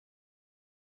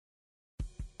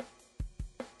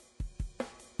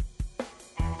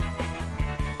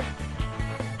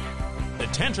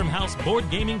Tantrum House Board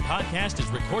Gaming Podcast is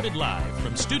recorded live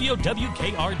from Studio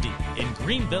WKRD in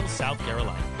Greenville, South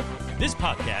Carolina. This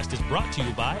podcast is brought to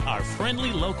you by our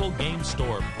friendly local game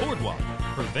store, Boardwalk,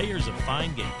 purveyors of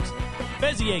fine games.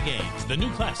 Bezier Games, the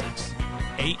new classics.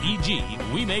 AEG,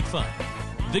 we make fun.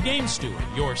 The Game Steward,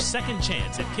 your second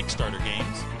chance at Kickstarter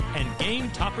games. And Game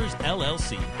Toppers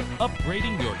LLC,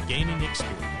 upgrading your gaming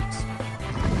experience.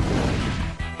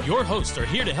 Your hosts are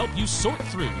here to help you sort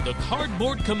through the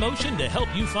cardboard commotion to help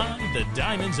you find the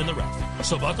diamonds in the rough.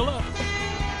 So buckle up,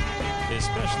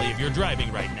 especially if you're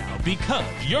driving right now, because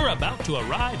you're about to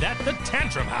arrive at the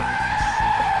Tantrum House.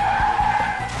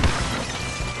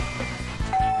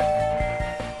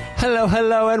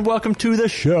 Hello, and welcome to the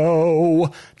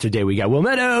show. Today we got Will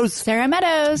Meadows, Sarah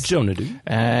Meadows, Jonah Dude,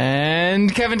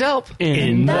 and Kevin Delp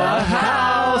in the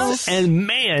house. And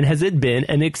man, has it been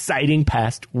an exciting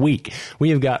past week. We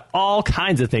have got all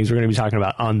kinds of things we're going to be talking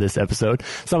about on this episode.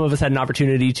 Some of us had an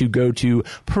opportunity to go to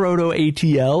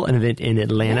ProtoATL, an event in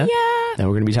Atlanta. That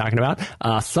we're going to be talking about.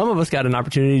 Some of us got an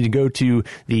opportunity to go to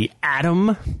the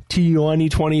A.T.O.M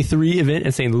 2023 event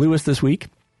in St. Louis this week.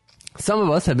 Some of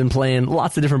us have been playing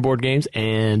lots of different board games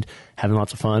and having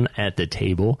lots of fun at the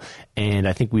table. And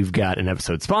I think we've got an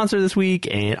episode sponsor this week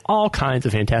and all kinds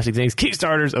of fantastic things.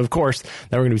 Kickstarters, of course,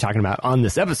 that we're going to be talking about on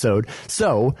this episode.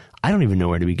 So I don't even know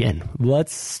where to begin.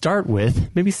 Let's start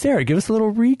with maybe Sarah, give us a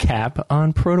little recap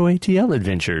on ProtoATL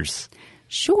adventures.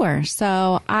 Sure.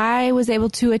 So I was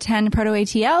able to attend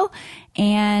ProtoATL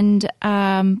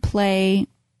and play,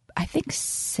 I think,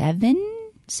 six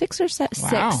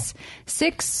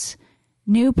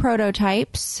new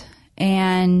prototypes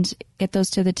and get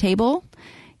those to the table.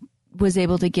 Was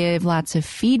able to give lots of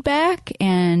feedback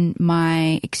and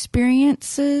my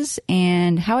experiences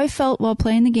and how I felt while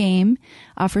playing the game,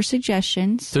 offer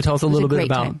suggestions. So tell us a little bit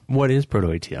about what is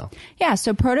ProtoATL. Yeah,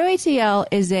 so ProtoATL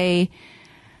is a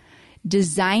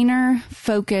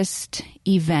designer-focused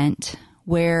event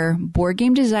where board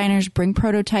game designers bring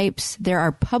prototypes. There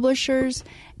are publishers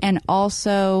and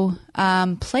also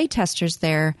play testers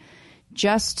there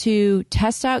just to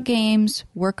test out games,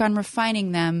 work on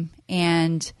refining them,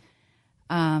 and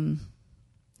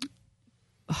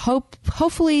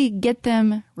hopefully get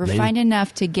them refined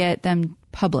enough to get them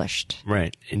published.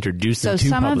 Right. Introduce them to publishers.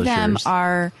 So some publishers. of them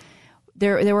are...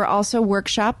 There were also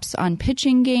workshops on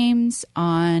pitching games,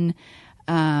 on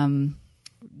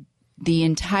the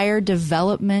entire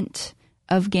development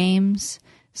of games.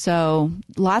 So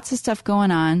lots of stuff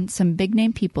going on. Some big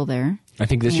name people there. I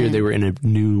think this year they were in a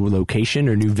new location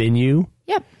or new venue.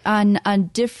 Yep, on a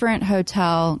different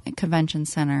hotel convention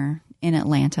center in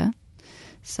Atlanta.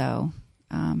 So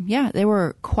they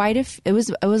were quite it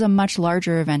was a much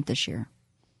larger event this year.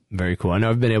 Very cool. I know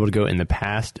I've been able to go in the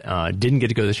past. Didn't get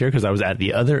to go this year because I was at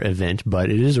the other event, but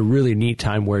it is a really neat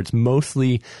time where it's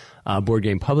mostly board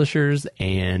game publishers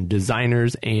and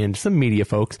designers and some media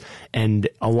folks and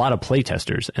a lot of play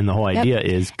testers. And the whole idea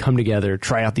is come together,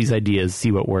 try out these ideas,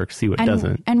 see what works, see what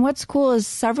doesn't. And what's cool is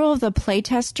several of the play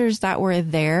testers that were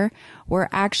there were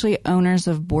actually owners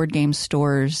of board game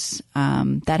stores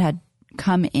that had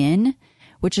come in,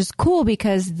 which is cool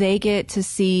because they get to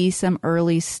see some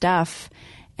early stuff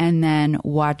and then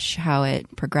watch how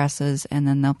it progresses, and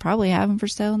then they'll probably have them for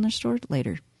sale in their store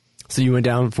later. So you went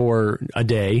down for a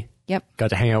day. Yep. Got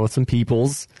to hang out with some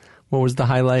peoples. What was the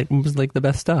highlight? What was like the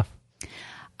best stuff?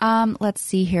 Let's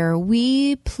see here.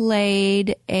 We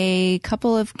played a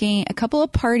couple of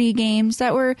party games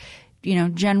that were,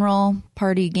 general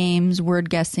party games, word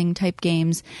guessing type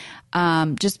games.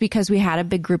 Just because we had a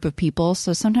big group of people,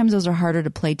 so sometimes those are harder to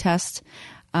play test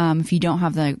if you don't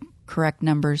have the correct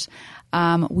numbers.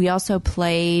 We also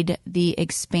played the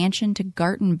expansion to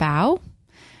Garten Bow,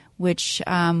 which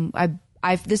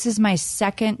this is my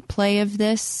second play of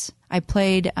this. I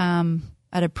played at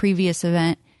a previous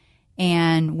event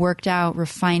and worked out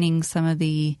refining some of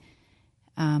the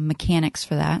mechanics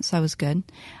for that, so that was good.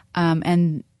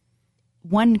 And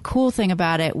one cool thing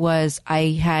about it was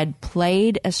I had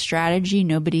played a strategy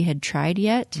nobody had tried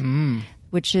yet,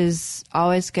 which is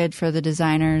always good for the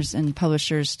designers and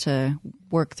publishers to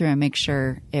work through and make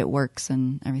sure it works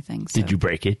and everything. So, did you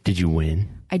break it? Did you win?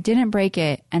 I didn't break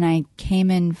it, and I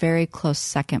came in very close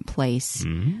second place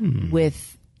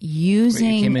with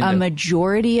using a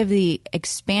majority of the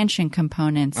expansion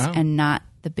components and not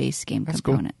the base game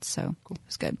components. Cool. So it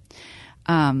was good.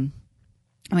 And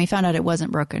we found out it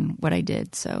wasn't broken, what I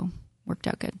did, so worked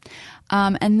out good.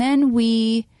 And then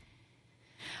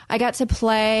I got to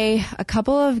play a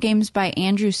couple of games by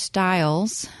Andrew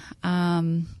Stiles,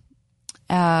 a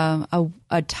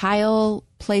tile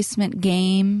placement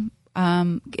game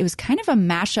it was kind of a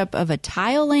mashup of a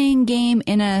tile laying game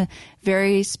in a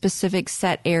very specific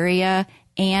set area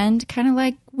and kind of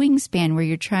like Wingspan where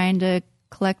you're trying to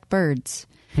collect birds.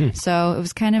 So it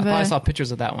was kind of I saw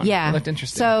pictures of that one. Yeah. It looked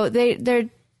interesting. So they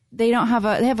have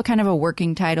a kind of a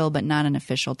working title, but not an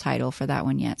official title for that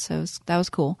one yet. So that was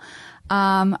cool.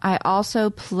 I also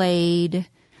played,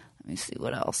 let me see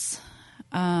what else.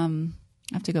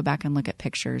 I have to go back and look at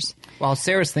pictures. While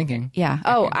Sarah's thinking. Yeah.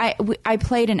 Oh, I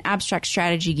played an abstract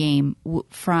strategy game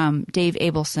from Dave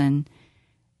Abelson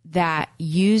that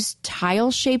used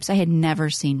tile shapes I had never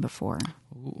seen before,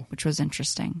 which was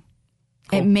interesting.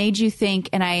 Cool. It made you think,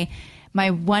 and my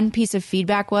one piece of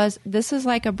feedback was, this is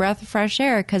like a breath of fresh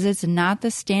air because it's not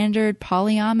the standard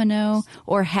polyomino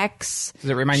or hex. Does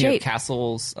it remind shape. you of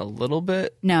castles a little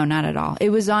bit? No, not at all. It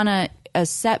was on a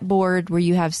set board where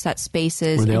you have set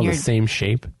spaces. Were they all the same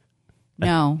shape?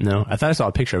 No. No? I thought I saw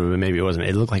a picture of it, but maybe it wasn't.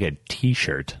 It looked like a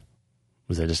T-shirt.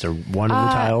 Was that just one of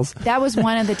the tiles? That was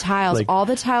one of the tiles. Like, all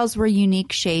the tiles were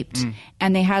unique shaped,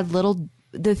 and they had little...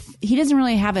 he doesn't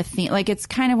really have a theme. Like, it's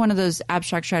kind of one of those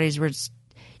abstract strategies where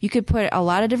you could put a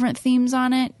lot of different themes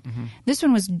on it. This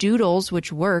one was doodles,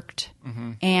 which worked,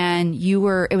 and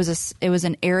it was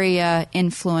an area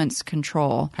influence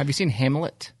control. Have you seen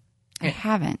Hamlet? I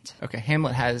haven't. Okay,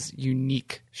 Hamlet has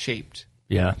unique shaped.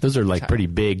 Yeah, those are like pretty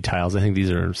big tiles. I think these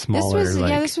are smaller.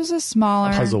 This was a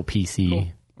smaller puzzle PC. Cool.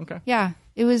 Okay. Yeah,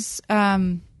 it was.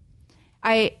 I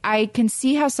can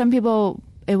see how some people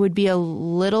it would be a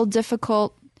little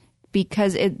difficult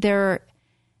because they're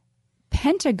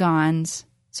pentagons,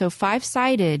 so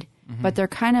 5-sided, but they're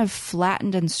kind of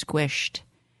flattened and squished,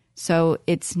 so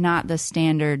it's not the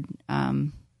standard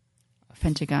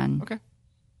pentagon. Okay.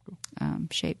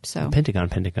 Shape. So Pentagon.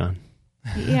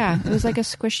 Yeah, it was like a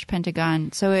squished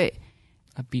pentagon. So a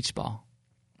beach ball.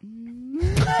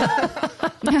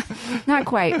 Not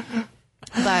quite,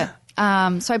 but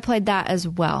so I played that as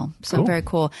well. So cool. Very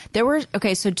cool. There were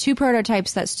so 2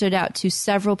 prototypes that stood out to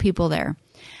several people there.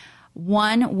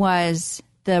 One was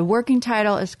the working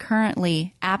title is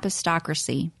currently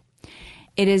Apostocracy.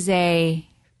 It is a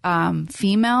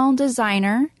female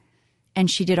designer, and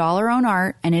she did all her own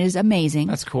art, and it is amazing.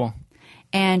 That's cool.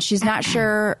 And she's not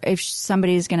sure if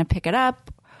somebody's going to pick it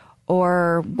up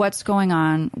or what's going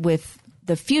on with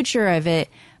the future of it,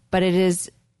 but it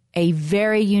is a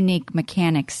very unique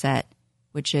mechanic set,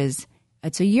 which is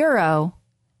it's a Euro,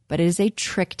 but it is a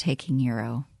trick-taking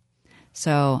Euro.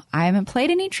 So I haven't played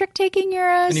any trick-taking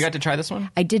Euros. And you got to try this one?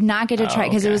 I did not get to try it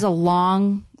because it was a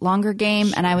longer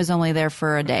game, and I was only there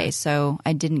for a day, so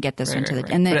I didn't get this one to the.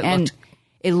 Right. And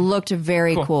it looked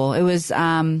very cool. It was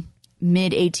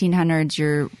mid 1800s.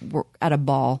 You're at a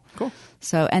ball. Cool.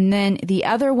 So, and then the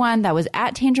other one that was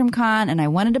at Tantrum Con, and I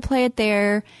wanted to play it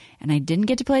there, and I didn't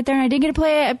get to play it there, and I did get to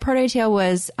play it at ProtoATL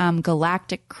was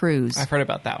Galactic Cruise. I've heard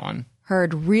about that one.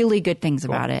 Heard really good things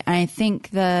about it. And I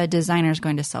think the designer is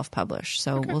going to self-publish.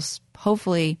 So we'll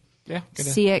hopefully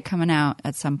see it coming out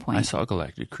at some point. I saw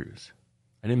Galactic Cruise.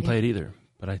 I didn't play it either,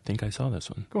 but I think I saw this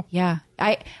one. Cool. Yeah.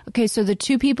 So the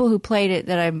 2 people who played it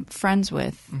that I'm friends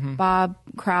with, Bob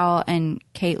Crowell and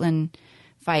Caitlin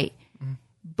Fight,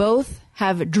 both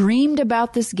have dreamed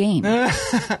about this game.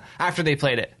 After they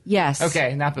played it? Yes.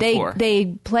 Okay, not before. They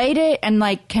played it and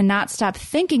cannot stop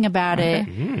thinking about it,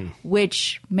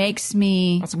 which makes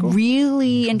me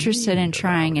really interested in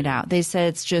trying it out. They said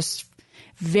it's just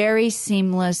very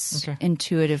seamless,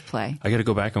 intuitive play. I got to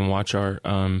go back and watch our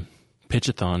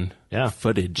Pitchathon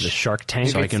footage. The Shark Tank.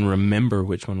 So I can remember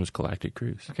which one was Galactic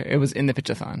Cruise. Okay, it was in the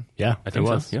Pitchathon. Yeah, I think it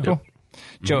so. was. Yeah. Cool.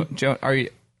 Joe, are you...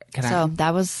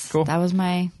 That was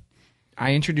my...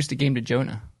 I introduced a game to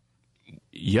Jonah.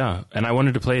 Yeah, and I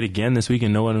wanted to play it again this week,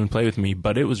 and no one would play with me,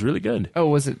 but it was really good. Oh,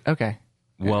 was it? Okay.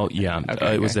 Well, yeah,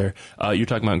 it was there. You're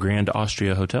talking about Grand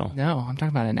Austria Hotel. No, I'm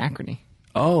talking about Anachrony.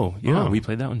 Oh, yeah, we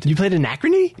played that one too. You played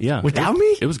Anachrony? Yeah. Without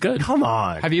me? It was good. Come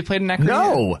on. Have you played Anachrony?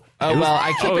 No. Oh, well,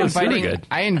 I keep it's really inviting... good.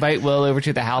 I invite Will over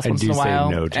to the house once in a say while.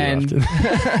 no too and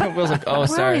Will's like, oh, We're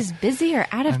sorry. always busy or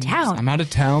out of town. I'm out of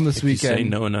town this If you say weekend.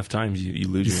 no enough times, you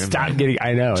lose your Stop invite. getting...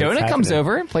 I know. Jonah it's comes happening.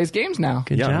 over and plays games now.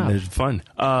 Good Yeah, job. it's fun.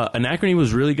 Anachrony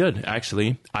was really good,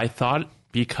 actually. I thought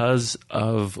because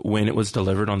of when it was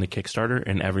delivered on the Kickstarter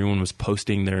and everyone was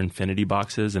posting their Infinity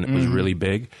boxes and it was really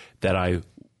big, that I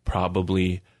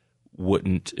probably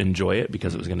wouldn't enjoy it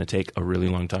because it was going to take a really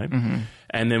long time.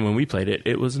 And then when we played it,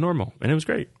 it was normal and it was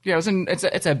great. Yeah,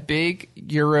 it's a big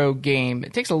Euro game.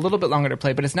 It takes a little bit longer to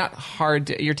play, but it's not hard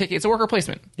to... It's a worker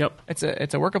placement. Yep.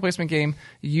 It's a worker placement game.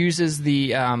 It uses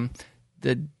the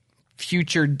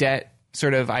future debt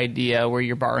sort of idea where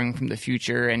you're borrowing from the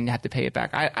future and have to pay it back.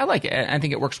 I like it. I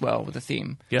think it works well with the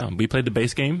theme. Yeah, we played the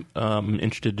base game. I'm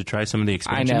interested to try some of the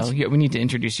expansions. I know. Yeah, we need to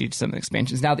introduce you to some of the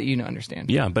expansions now that you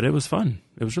understand. Yeah, but it was fun.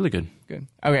 It was really good. Good.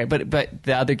 Okay, but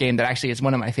the other game that actually is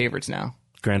one of my favorites now.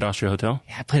 Grand Austria Hotel?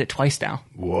 Yeah, I played it twice now.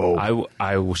 Whoa.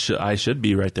 I should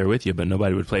be right there with you, but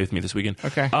nobody would play with me this weekend.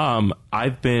 Okay.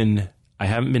 I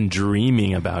haven't been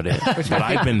dreaming about it, but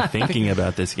I've been thinking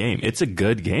about this game. It's a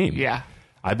good game. Yeah.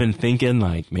 I've been thinking,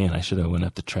 like, man, I should have went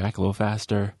up the track a little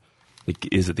faster.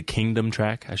 Is it the Kingdom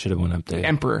track? I should have went up the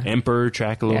Emperor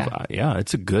track a little. Yeah,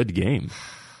 it's a good game.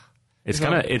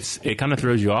 It kind of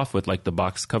throws you off with like the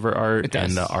box cover art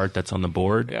and the art that's on the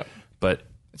board. Yep. But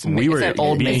It's a Mayfair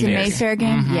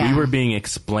game. Mm-hmm. Yeah, we were being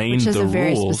explained which is the a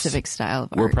very rules. specific style of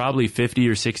art. We're probably 50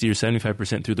 or 60 or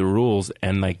 75% through the rules,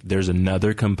 and like there's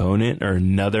another component or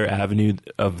another avenue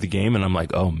of the game, and I'm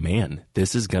like, oh man,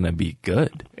 this is gonna be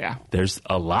good. Yeah. There's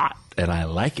a lot, and I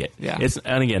like it. Yeah.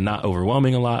 And again, not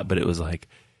overwhelming a lot, but it was like,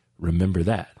 remember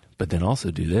that, but then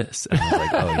also do this. And I was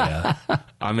like, oh yeah,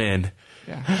 I'm in.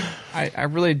 Yeah, I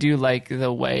really do like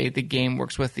the way the game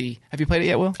works with the... Have you played it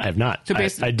yet, Will? I have not. So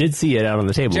I did see it out on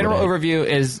the table. General overview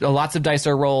is lots of dice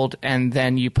are rolled, and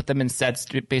then you put them in sets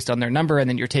based on their number, and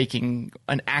then you're taking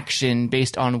an action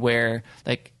based on where,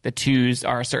 like, the twos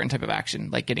are a certain type of action,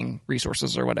 like getting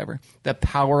resources or whatever. The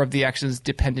power of the action is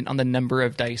dependent on the number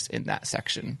of dice in that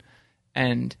section.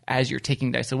 And as you're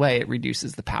taking dice away, it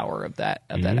reduces the power of that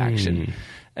action.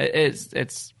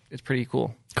 It's pretty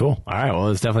cool. Cool. All right. Well,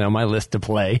 it's definitely on my list to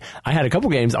play. I had a couple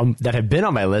games that have been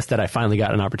on my list that I finally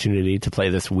got an opportunity to play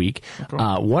this week.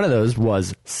 Cool. One of those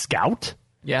was Scout.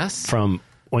 Yes. From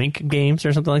Oink Games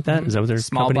or something like that. Is that what their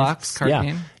small company box is? card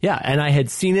game? Yeah. And I had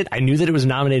seen it. I knew that it was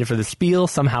nominated for the Spiel.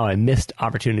 Somehow I missed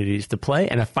opportunities to play,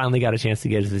 and I finally got a chance to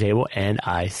get it to the table, and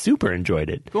I super enjoyed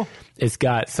it. Cool. It's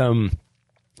got some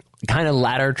kind of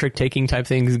ladder trick taking type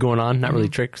things going on. Not really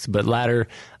tricks, but ladder.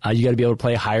 You got to be able to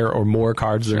play higher or more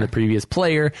cards than the previous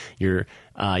player.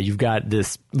 You've got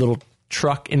this little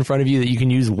truck in front of you that you can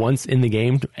use once in the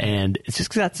game, and it's just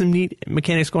got some neat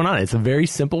mechanics going on. It's a very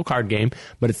simple card game,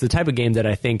 but it's the type of game that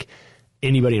I think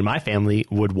anybody in my family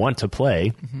would want to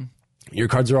play. Mm-hmm. Your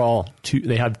cards are all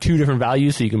they have two different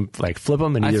values, so you can like flip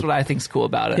them. And that's what I think's cool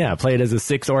about it. Yeah, play it as a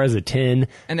 6 or as a 10.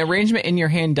 And the arrangement in your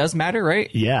hand does matter, right?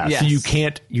 Yeah, yes. So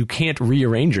you can't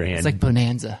rearrange your hand. It's like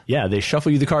Bonanza. Yeah, they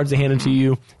shuffle you the cards, they hand them to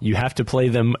you. You have to play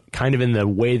them kind of in the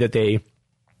way that they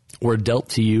were dealt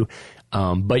to you.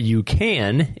 But you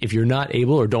can, if you're not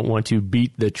able or don't want to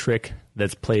beat the trick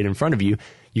that's played in front of you,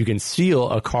 you can steal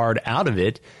a card out of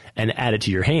it and add it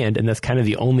to your hand, and that's kind of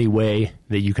the only way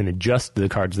that you can adjust the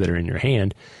cards that are in your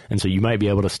hand. And so you might be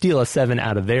able to steal a 7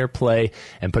 out of their play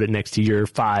and put it next to your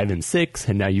 5 and 6,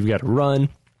 and now you've got to run,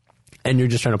 and you're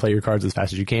just trying to play your cards as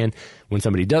fast as you can. When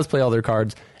somebody does play all their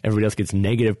cards, everybody else gets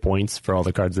negative points for all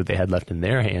the cards that they had left in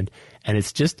their hand, and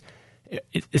it's just...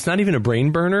 It's not even a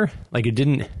brain burner. Like, it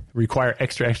didn't require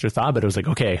extra thought, but it was like,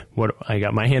 okay, what I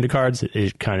got my hand of cards.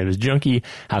 It kind of is junky.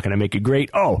 How can I make it great?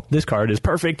 Oh, this card is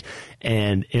perfect.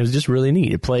 And it was just really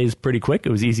neat. It plays pretty quick. It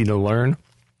was easy to learn.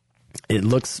 It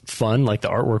looks fun. Like, the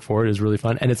artwork for it is really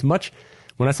fun. And it's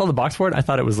when I saw the box for it, I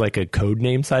thought it was like a code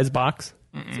name size box.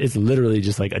 It's literally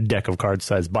just like a deck of cards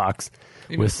size box.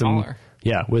 Even with smaller.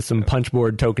 with some punch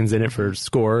board tokens in it for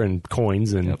score and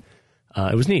coins. And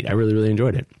it was neat. I really, really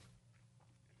enjoyed it.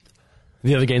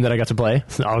 The other game that I got to play,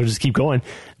 so I'll just keep going,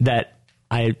 that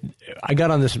I got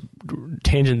on this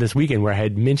tangent this weekend where I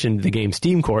had mentioned the game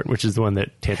Steam Court, which is the one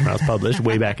that Tantrum House published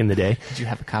way back in the day. Did you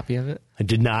have a copy of it? I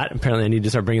did not. Apparently I need to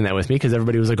start bringing that with me because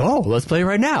everybody was like, oh, let's play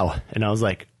right now. And I was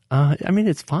like, I mean,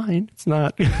 it's fine. It's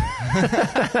not. Vital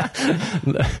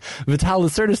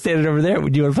Lacerda standing over there.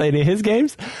 Do you want to play any of his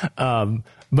games?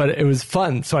 But it was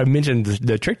fun. So I mentioned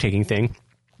the trick-taking thing.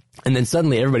 And then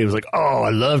suddenly everybody was like, oh, I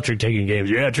love trick-taking games.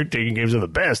 Yeah, trick-taking games are the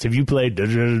best. Have you played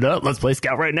Let's play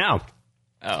Scout right now.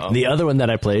 Uh-oh. The other one that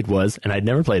I played was, and I'd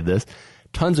never played this,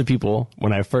 tons of people,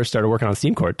 when I first started working on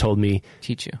Steam Court, told me...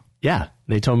 Teach you. Yeah.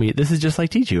 They told me, this is just like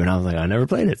Teach You. And I was like, I never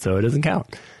played it, so it doesn't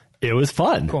count. It was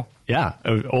fun. Cool. Yeah.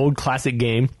 An old classic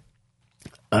game.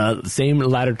 Same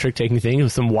ladder trick-taking thing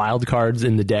with some wild cards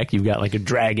in the deck. You've got like a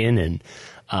dragon,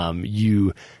 and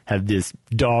you have this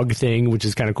dog thing, which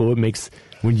is kind of cool. It makes...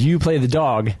 When you play the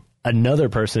dog, another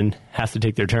person has to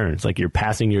take their turn. It's like you're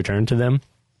passing your turn to them.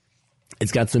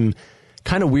 It's got some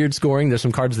kind of weird scoring. There's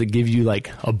some cards that give you like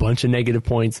a bunch of negative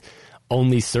points.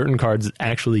 Only certain cards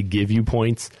actually give you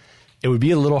points. It would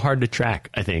be a little hard to track,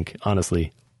 I think,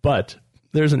 honestly. But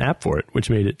there's an app for it,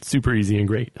 which made it super easy and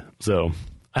great. So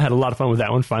I had a lot of fun with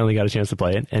that one. Finally got a chance to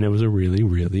play it, and it was a really,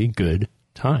 really good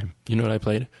time. You know what I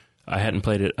played? I hadn't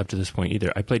played it up to this point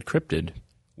either. I played Cryptid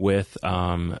with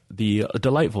the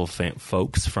delightful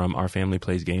folks from Our Family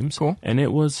Plays Games. Cool. And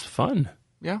it was fun.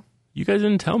 Yeah. You guys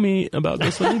didn't tell me about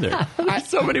this one either.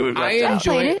 So many we've left out.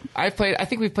 enjoy it. I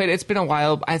think we've played it. It's been a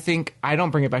while. I think I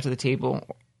don't bring it back to the table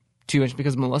too much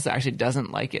because Melissa actually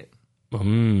doesn't like it.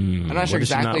 I'm not sure What does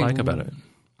she exactly not like about it?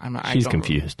 She's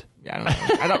confused. Yeah, I don't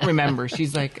know. I don't remember.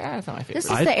 She's like, it's not my favorite. This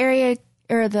is the area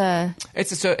or the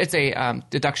It's a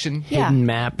deduction. Yeah. Hidden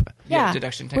map. yeah,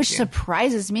 deduction type which game.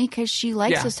 surprises me because she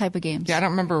likes Yeah. those type of games. Yeah, I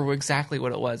don't remember exactly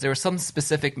what it was. There was some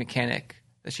specific mechanic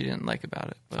that she didn't like about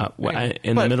it. But,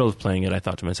 In the middle of playing it, I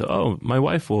thought to myself, oh, my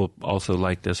wife will also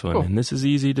like this one. Cool. And this is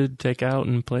easy to take out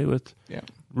and play with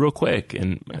real quick.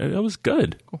 And it was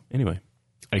good. Cool. Anyway.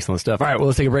 Excellent stuff. All right, well,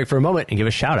 let's take a break for a moment and give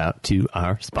a shout out to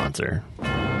our sponsor.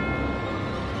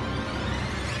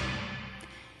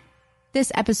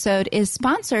 This episode is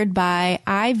sponsored by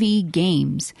IV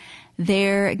Games.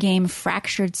 Their game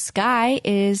Fractured Sky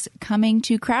is coming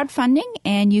to crowdfunding,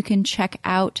 and you can check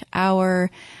out our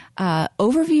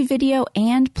overview video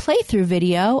and playthrough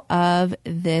video of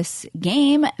this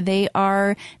game. They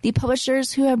are the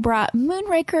publishers who have brought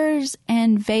Moonrakers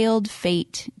and Veiled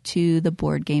Fate to the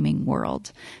board gaming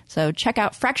world. So check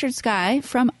out Fractured Sky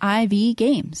from IV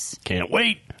Games. Can't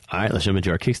wait. All right, let's jump into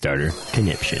our Kickstarter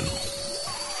conniption.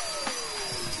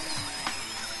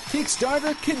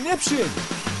 Kickstarter Conniption!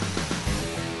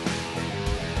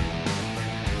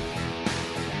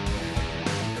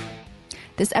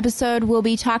 This episode will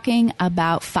be talking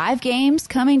about 5 games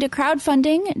coming to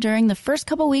crowdfunding during the first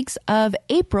couple weeks of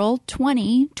April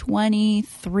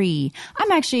 2023.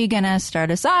 I'm actually going to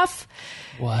start us off.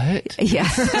 what? Yeah.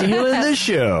 Stealing the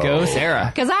show. Go,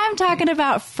 Sarah. Because I'm talking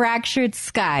about Fractured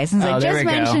Sky. Since I there just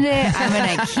we go. mentioned it, I'm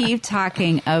going to keep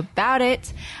talking about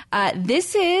it.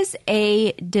 This is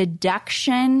a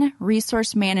deduction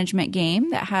resource management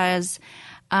game that has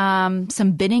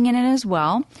some bidding in it as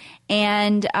well.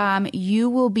 And you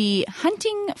will be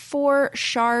hunting for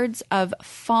shards of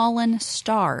fallen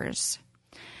stars.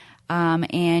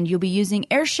 And you'll be using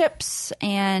airships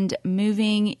and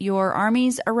moving your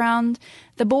armies around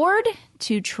the board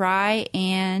to try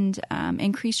and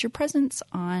increase your presence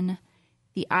on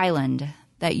the island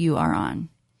that you are on.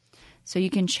 So you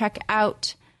can check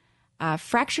out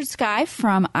Fractured Sky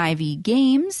from IV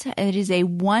Games. It is a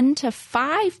 1 to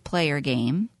 5 player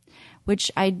game, which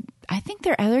I think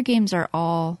their other games are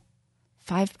all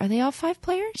 5. Are they all 5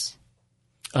 players?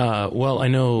 Well, I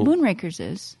know. Moonrakers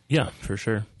is. Yeah, for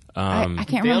sure. I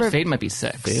can't remember. Veiled Fate might be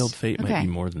 6. Veiled Fate might be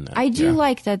more than that. I do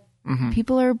like that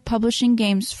people are publishing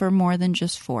games for more than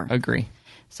just 4. Agree.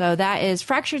 So that is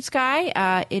Fractured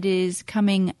Sky. It is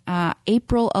coming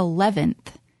April 11th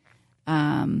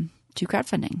to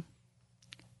crowdfunding.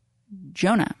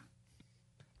 Jonah.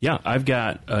 Yeah, I've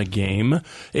got a game.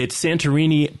 It's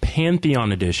Santorini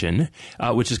Pantheon Edition,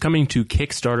 which is coming to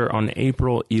Kickstarter on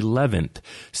April 11th.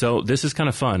 So this is kind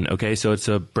of fun. Okay, so it's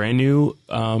a brand new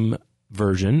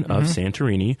version of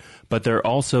Santorini, but they're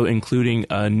also including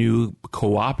a new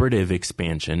cooperative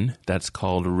expansion that's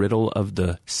called Riddle of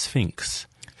the Sphinx.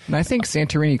 And I think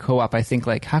Santorini co-op, I think,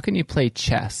 like, how can you play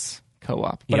chess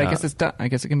co-op? But I guess it's done. I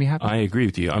guess it can be happening. I agree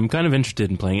with you. I'm kind of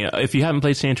interested in playing it. If you haven't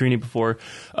played Santorini before,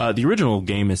 the original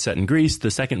game is set in Greece.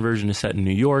 The second version is set in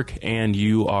New York, and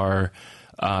you are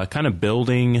kind of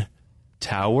building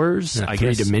towers. I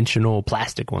guess. 3-dimensional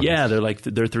plastic ones. Yeah, they're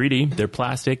 3D. They're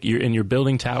plastic. You're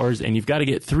building towers, and you've got to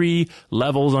get 3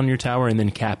 levels on your tower and then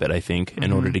cap it, I think,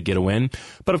 in order to get a win.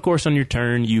 But of course, on your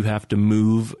turn, you have to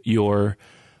move your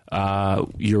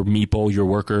meeple, your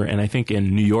worker, and I think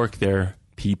in New York they're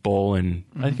people, and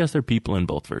I guess they're people in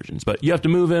both versions. But you have to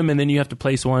move them, and then you have to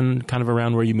place one kind of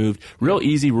around where you moved. Real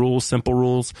easy rules, simple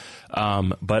rules,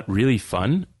 but really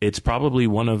fun. It's probably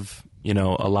one of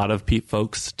a lot of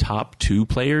folks' top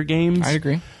 2-player games. I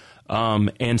agree.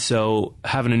 And so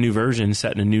having a new version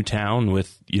set in a new town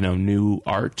with, new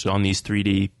art on these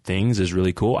 3D things is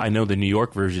really cool. I know the New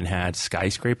York version had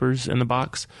skyscrapers in the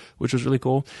box, which was really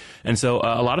cool. And so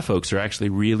a lot of folks are actually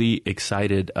really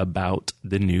excited about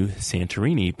the new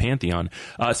Santorini Pantheon.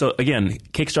 So again,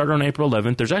 Kickstarter on April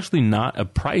 11th. There's actually not a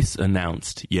price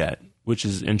announced yet, which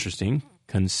is interesting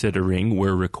considering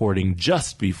we're recording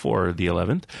just before the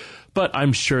 11th. But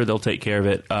I'm sure they'll take care of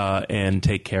it and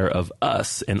take care of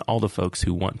us and all the folks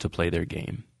who want to play their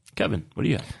game. Kevin, what do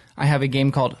you have? I have a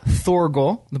game called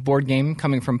Thorgal, the board game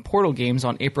coming from Portal Games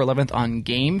on April 11th on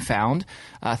GameFound.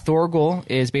 Thorgal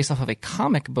is based off of a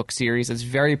comic book series that's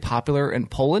very popular in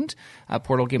Poland.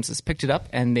 Portal Games has picked it up,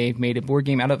 and they've made a board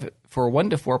game out of it for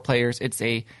 1 to 4 players. It's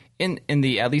in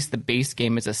the at least the base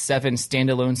game is a 7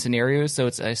 standalone scenarios, so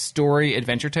it's a story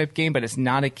adventure type game, but it's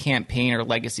not a campaign or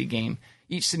legacy game.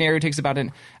 Each scenario takes about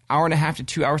an hour and a half to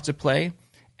 2 hours to play.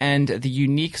 And the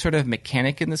unique sort of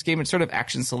mechanic in this game, it's sort of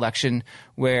action selection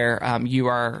where you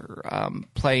are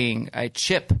playing a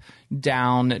chip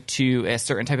down to a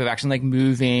certain type of action, like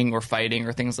moving or fighting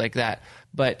or things like that.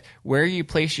 But where you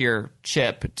place your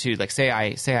chip to, like, say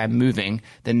I'm moving,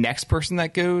 the next person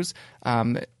that goes,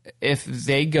 if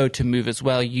they go to move as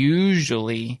well,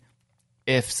 usually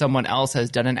if someone else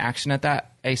has done an action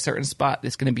at a certain spot,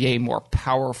 it's going to be a more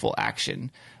powerful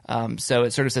action. So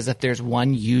it sort of says if there's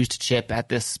one used chip at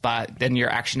this spot, then your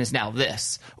action is now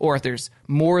this. Or if there's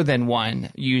more than one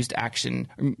used action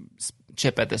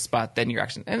chip at this spot, then your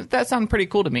action. And that sounds pretty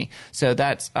cool to me. So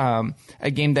that's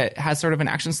a game that has sort of an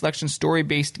action selection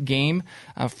story-based game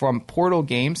from Portal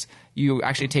Games. You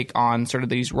actually take on sort of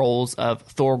these roles of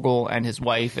Thorgal and his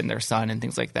wife and their son and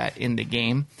things like that in the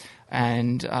game.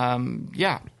 And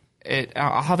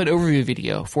I'll have an overview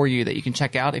video for you that you can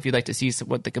check out if you'd like to see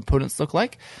what the components look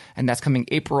like. And that's coming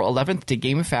April 11th to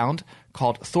GameFound,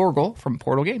 called Thorgal from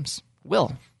Portal Games.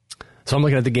 Will. So I'm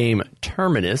looking at the game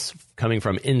Terminus, coming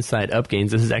from Inside Up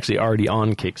Games. This is actually already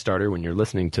on Kickstarter when you're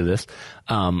listening to this.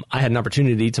 I had an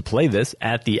opportunity to play this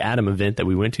at the A.T.O.M event that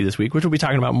we went to this week, which we'll be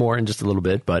talking about more in just a little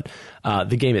bit. But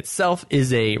the game itself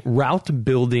is a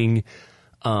route-building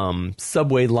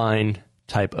subway line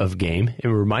type of game. It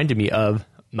reminded me of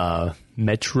what's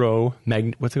it called?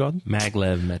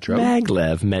 Maglev Metro.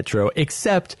 Maglev Metro,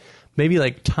 except maybe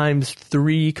like times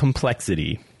 3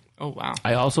 complexity. Oh, wow.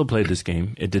 I also played this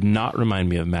game. It did not remind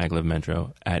me of Maglev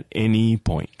Metro at any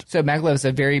point. So Maglev is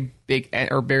a very big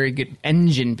or very good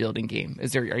engine building game.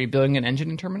 Are you building an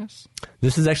engine in Terminus?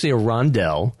 This is actually a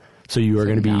rondelle. So you are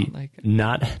going to be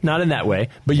not in that way,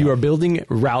 but you are building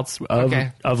routes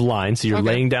of lines. So you're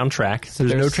laying down track. So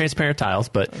there's no transparent tiles,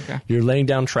 but you're laying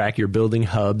down track. You're building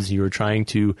hubs. You're trying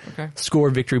to score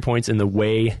victory points in the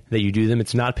way that you do them.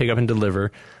 It's not pick up and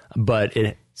deliver, but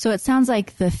So it sounds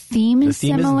like the theme is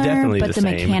similar, but the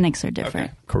mechanics are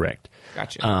different. Okay. Correct.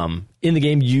 Gotcha. In the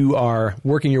game, you are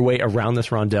working your way around this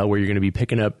rondelle where you're going to be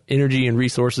picking up energy and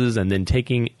resources and then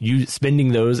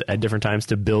spending those at different times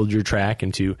to build your track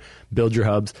and to build your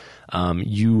hubs.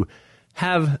 You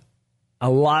have a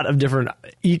lot of different,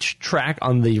 each track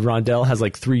on the rondelle has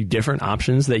like 3 different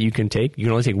options that you can take. You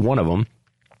can only take one of them.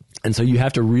 And so you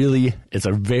have to it's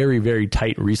a very, very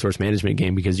tight resource management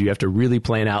game because you have to really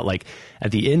plan out, like,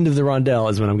 at the end of the rondelle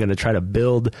is when I'm going to try to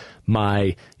build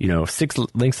my, 6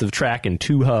 lengths of track and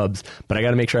 2 hubs, but I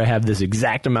got to make sure I have this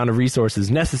exact amount of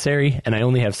resources necessary, and I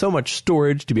only have so much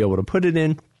storage to be able to put it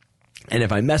in. And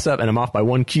if I mess up and I'm off by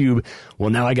 1 cube,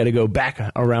 well, now I got to go back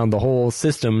around the whole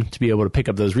system to be able to pick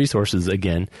up those resources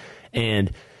again.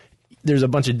 And there's a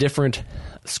bunch of different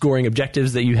scoring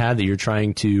objectives that you have that you're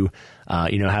trying to,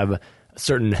 have a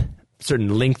certain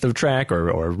length of track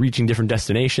or reaching different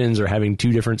destinations or having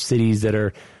 2 different cities that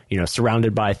are,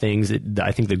 surrounded by things.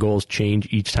 I think the goals change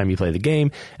each time you play the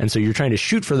game. And so you're trying to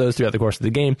shoot for those throughout the course of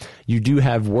the game. You do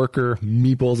have worker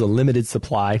meeples, a limited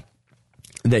supply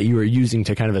that you are using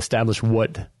to kind of establish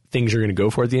what things you're going to go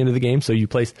for at the end of the game. So you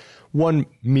place 1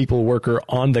 meeple worker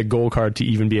on the goal card to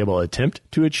even be able to attempt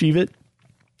to achieve it.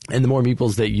 And the more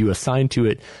meeples that you assign to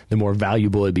it, the more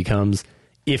valuable it becomes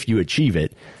if you achieve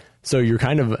it. So you're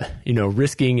kind of,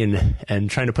 risking and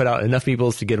trying to put out enough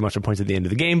meeples to get a bunch of points at the end of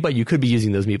the game, but you could be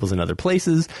using those meeples in other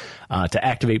places to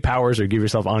activate powers or give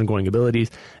yourself ongoing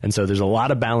abilities. And so there's a lot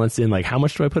of balance in, like, how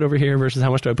much do I put over here versus how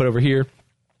much do I put over here?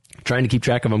 Trying to keep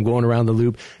track of them going around the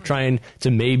loop, trying to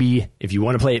maybe, if you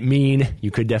want to play it mean, you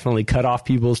could definitely cut off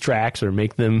people's tracks or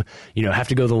make them, have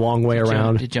to go the long way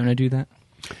around. Did Jonah do that?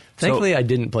 Thankfully, I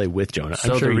didn't play with Jonah.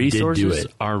 I'm sure the resources he did do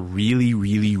it. are really,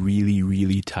 really, really,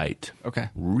 really tight. Okay.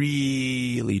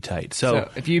 Really tight. So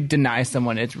if you deny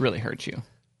someone, it really hurts you.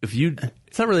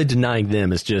 It's not really denying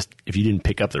them. It's just if you didn't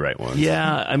pick up the right ones.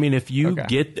 Yeah, I mean, if you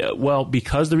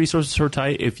because the resources are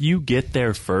tight, if you get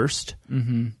there first,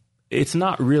 it's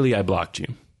not really I blocked you.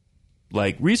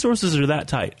 Like, resources are that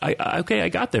tight. I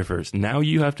got there first. Now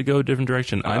you have to go a different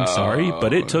direction. I'm sorry,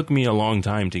 but it took me a long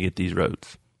time to get these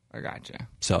roads. I gotcha.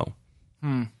 So,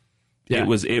 Yeah.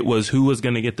 it was who was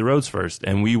going to get the roads first,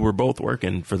 and we were both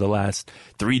working for the last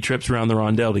 3 trips around the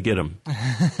rondelle to get them.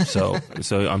 so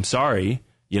I'm sorry,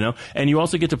 and you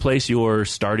also get to place your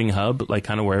starting hub, like,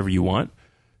 kind of wherever you want.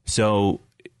 So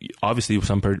obviously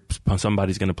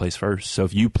somebody's going to place first. So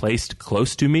if you placed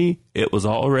close to me, it was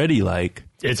already like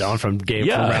it's on from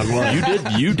round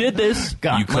one. You did this.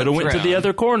 You could have went to the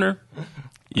other corner.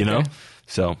 You know.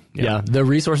 So yeah, the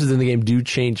resources in the game do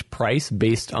change price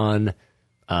based on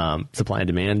supply and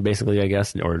demand, basically, I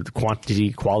guess, or the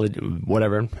quantity, quality,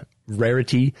 whatever,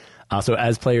 rarity. So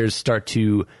as players start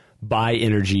to buy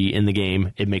energy in the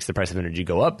game, it makes the price of energy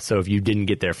go up. So if you didn't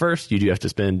get there first, you do have to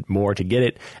spend more to get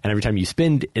it. And every time you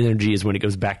spend energy is when it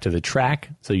goes back to the track.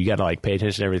 So you got to like pay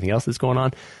attention to everything else that's going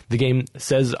on. The game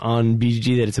says on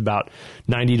BGG that it's about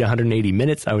 90 to 180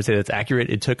 minutes. I would say that's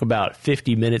accurate. It took about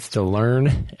 50 minutes to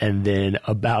learn and then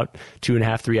about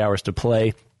 2.5, 3 hours to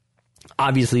play.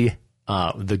 Obviously,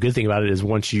 the good thing about it is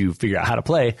once you figure out how to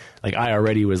play, like I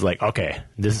already was like, okay,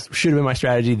 this should have been my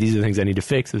strategy. These are the things I need to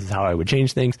fix. This is how I would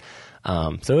change things.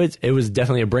 So it was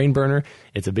definitely a brain burner.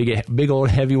 It's a big old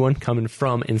heavy one coming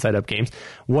from Inside Up Games.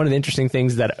 One of the interesting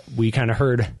things that we kind of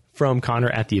heard from Connor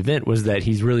at the event was that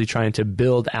he's really trying to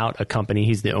build out a company.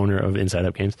 He's the owner of Inside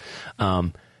Up Games,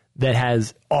 that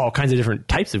has all kinds of different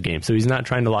types of games. So he's not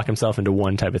trying to lock himself into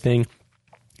one type of thing.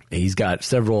 He's got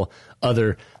several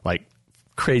other like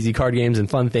crazy card games and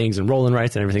fun things and roll and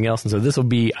writes and everything else. And so this will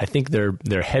be, I think,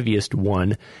 their heaviest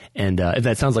one. And if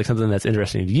that sounds like something that's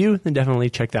interesting to you, then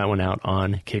definitely check that one out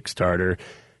on Kickstarter.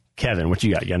 Kevin, what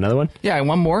you got? You got another one? Yeah,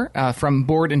 one more from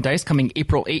Board and Dice coming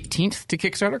April 18th to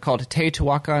Kickstarter called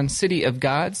Teotihuacan City of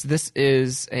Gods. This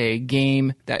is a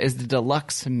game that is the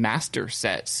deluxe master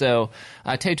set. So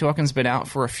Teotihuacan's been out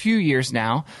for a few years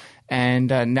now. And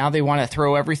now they want to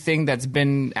throw everything that's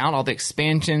been out, all the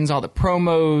expansions, all the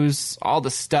promos, all the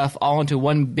stuff, all into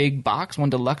one big box, one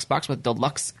deluxe box with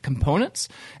deluxe components.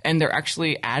 And they're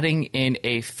actually adding in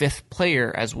a 5th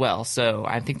player as well. So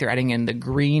I think they're adding in the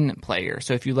green player.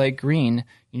 So if you like green,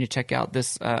 you need to check out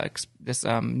this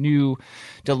new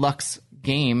deluxe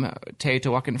game,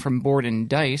 Teotihuacan from Board and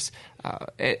Dice.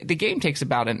 The game takes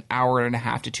about an hour and a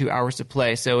half to 2 hours to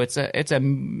play, so it's a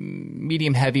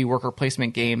medium heavy worker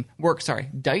placement game.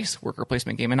 Dice worker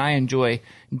placement game, and I enjoy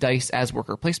dice as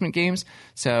worker placement games.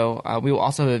 So we will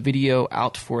also have a video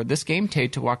out for this game,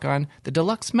 Teotihuacan, the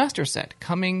deluxe master set,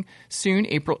 coming soon,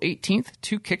 April 18th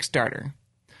to Kickstarter.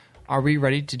 Are we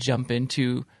ready to jump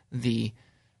into the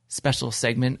special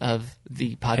segment of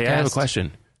the podcast? Hey, I have a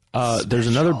question. There's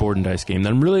another Board and Dice game that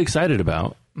I'm really excited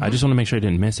about. I just want to make sure I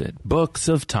didn't miss it. Books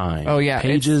of Time. Oh, yeah.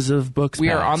 Pages of Books We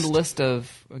Past. are on the list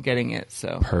of getting it,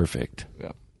 so. Perfect.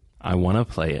 Yeah. I want to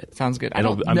play it. Sounds good. I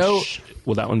don't know.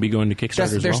 Will that one be going to Kickstarter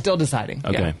as well? They're still deciding.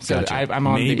 Okay, yeah. So gotcha. I'm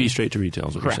on maybe straight to retail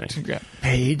is what you're correct. saying. Yeah.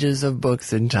 Pages of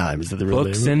Books in Time. Is that the real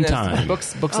Books name? in Time.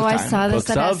 Books of Oh, Time. I saw this Books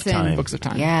at of Essen. Time. Books of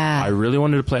Time. Yeah. I really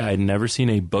wanted to play. I had never seen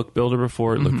a book builder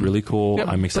before. It looked really cool. Yep.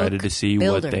 I'm excited Book to see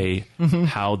builder.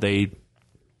 how they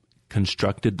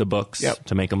constructed the books Yep.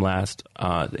 to make them last.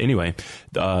 Anyway,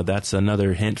 that's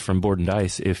another hint from Board and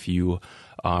Dice. If you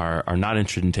are not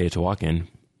interested in Teotihuacan,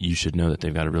 you should know that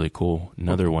they've got a really cool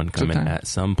another one coming at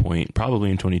some point, probably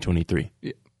in 2023.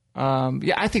 Yeah,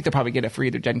 I think they'll probably get it for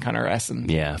either Gen Con or Essen.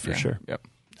 Yeah, for sure. Yep.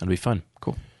 That'll be fun.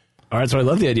 Cool. All right, so I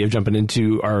love the idea of jumping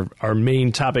into our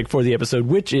main topic for the episode,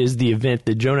 which is the event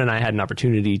that Jonah and I had an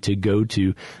opportunity to go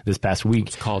to this past week.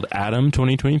 It's called A.T.O.M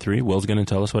 2023. Will's going to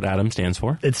tell us what A.T.O.M stands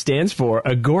for. It stands for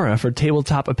Agora for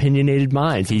Tabletop Opinionated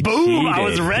Minds. Boom! cheated. I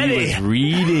was ready. He was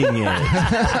reading it.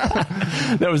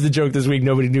 That was the joke this week.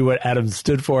 Nobody knew what A.T.O.M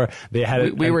stood for. They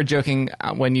had We were joking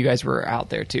when you guys were out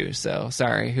there too. So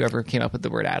sorry, whoever came up with the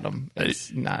word Atom.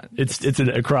 It's not. It's an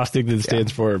acrostic that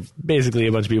stands for basically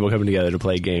a bunch of people coming together to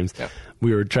play games. Yep.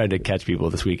 We were trying to catch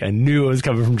people this week. I knew it was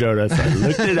coming from Jonah, so I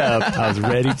looked it up. I was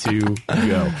ready to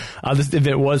go. This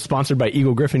event was sponsored by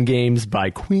Eagle Griffin Games, by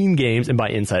Queen Games, and by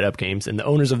Inside Up Games. And the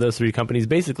owners of those 3 companies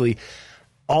basically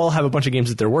all have a bunch of games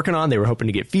that they're working on. They were hoping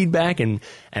to get feedback and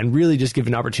really just give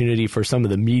an opportunity for some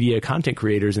of the media content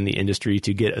creators in the industry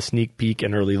to get a sneak peek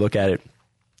and early look at it.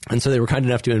 And so they were kind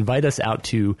enough to invite us out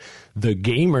to the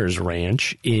Gamers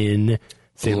Ranch in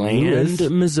St. Louis,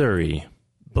 Missouri.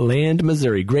 Bland,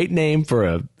 Missouri. Great name for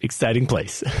a exciting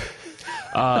place.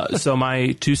 So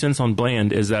my 2 cents on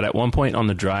Bland is that at one point on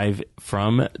the drive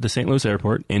from the St. Louis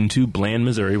airport into Bland,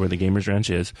 Missouri, where the Gamers Ranch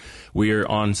is, we are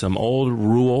on some old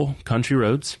rural country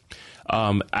roads.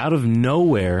 Out of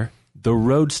nowhere, the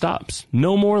road stops.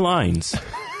 No more lines.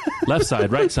 Left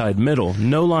side, right side, middle.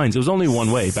 No lines. It was only one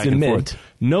way, back and forth.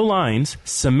 No lines.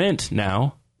 Cement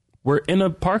now. We're in a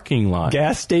parking lot.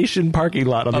 Gas station parking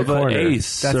lot on the corner.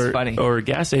 Ace That's funny. Or a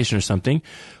gas station or something.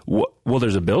 Well,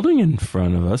 there's a building in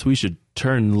front of us. We should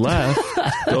turn left,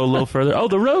 go a little further. Oh,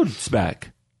 the road's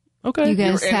back. Okay. You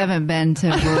guys haven't been to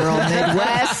rural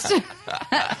Midwest.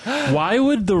 Why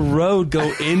would the road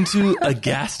go into a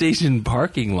gas station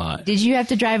parking lot? Did you have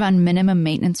to drive on minimum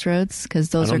maintenance roads? Because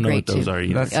those I don't are know great what those too. are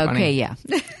either. That's funny. Okay, yeah.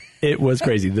 It was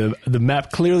crazy. The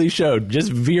map clearly showed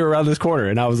just veer around this corner,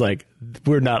 and I was like,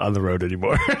 we're not on the road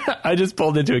anymore. I just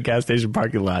pulled into a gas station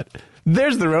parking lot.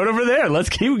 There's the road over there. Let's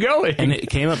keep going. And it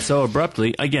came up so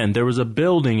abruptly. Again, there was a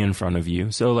building in front of you.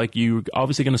 So, like, you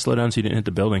obviously going to slow down so you didn't hit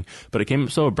the building. But it came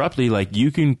up so abruptly, like, you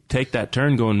can take that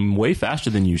turn going way faster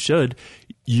than you should.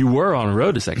 You were on a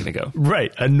road a second ago.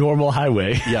 Right. A normal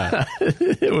highway. Yeah.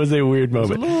 It was a weird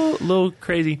moment. A little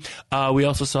crazy. We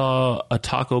also saw a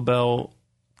Taco Bell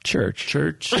Church.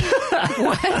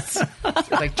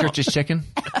 Like Church's Chicken.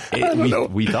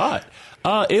 We thought.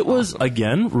 It was,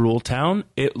 again, rural town.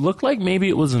 It looked like maybe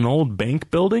it was an old bank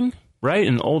building, right?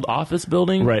 An old office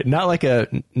building. Right. Not like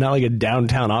a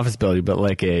downtown office building, but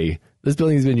like this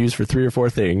building's been used for 3 or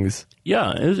 4 things.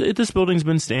 Yeah. This building's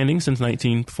been standing since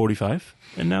 1945,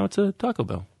 and now it's a Taco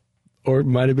Bell. Or it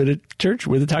might have been a church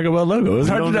with a Taco Bell logo. It was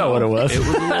hard to know what it was. It was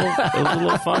a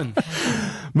little fun.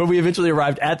 But we eventually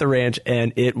arrived at the ranch,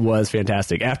 and it was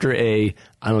fantastic. After I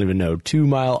don't even know,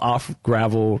 2-mile off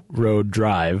gravel road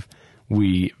drive,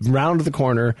 we round the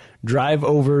corner, drive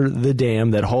over the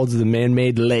dam that holds the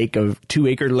man-made lake of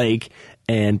 2-acre lake,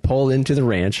 and pull into the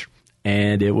ranch,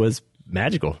 and it was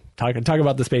magical. Talk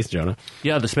about the space, Jonah.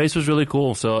 Yeah, the space was really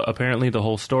cool. So apparently the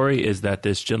whole story is that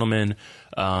this gentleman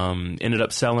ended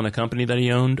up selling a company that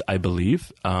he owned, I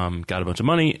believe, got a bunch of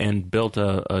money and built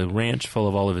a ranch full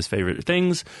of all of his favorite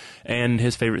things. And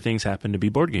his favorite things happen to be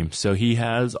board games. So he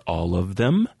has all of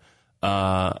them.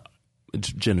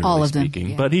 Generally All of them, speaking,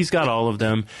 yeah. But he's got all of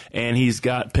them, and he's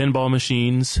got pinball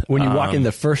machines. When you walk in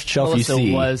the first shelf Melissa you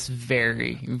see... was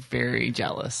very, very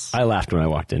jealous. I laughed when I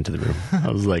walked into the room. I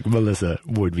was like, Melissa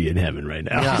would be in heaven right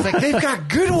now. She's like, they've got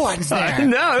good ones there.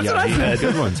 No, that's what I he said. had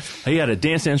good ones. He had a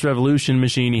Dance Dance Revolution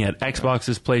machine. He had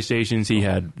Xboxes, PlayStations. He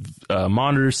had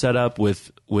monitors set up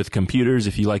with computers,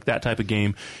 if you like that type of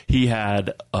game. He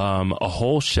had a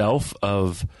whole shelf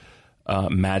of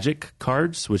Magic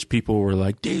cards, which people were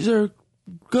like, these are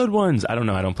good ones. I don't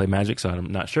know. I don't play Magic, so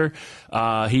I'm not sure.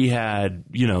 He had,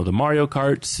 the Mario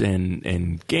Karts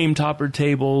and game topper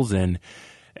tables and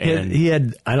He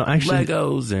had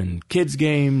Legos and kids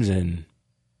games, and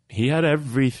he had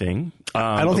everything.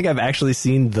 I don't think I've actually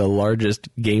seen the largest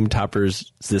game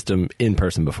toppers system in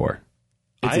person before.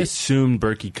 I assumed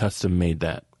Berkey Custom made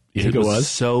that. You think it was?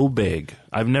 So big.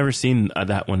 I've never seen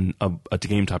that one, a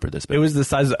game topper this big. It was the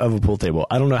size of a pool table.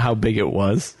 I don't know how big it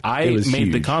was. I It was made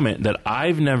the huge. comment that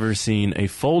I've never seen a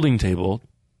folding table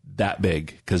that big,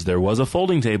 because there was a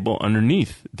folding table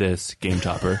underneath this game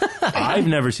topper. I've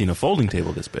never seen a folding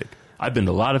table this big. I've been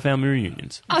to a lot of family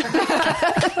reunions.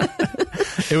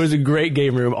 It was a great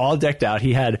game room, all decked out.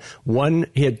 He had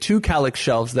 2 Calyx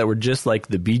shelves that were just like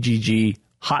the BGG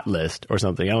hot list or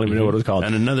something. I don't even know what it was called.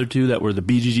 And another 2 that were the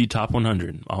BGG Top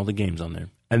 100. All the games on there.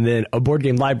 And then a board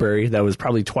game library that was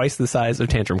probably twice the size of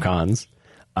Tantrum Cons.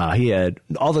 He had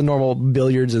all the normal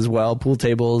billiards as well, pool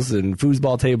tables and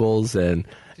foosball tables. And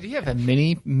Did he have a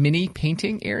mini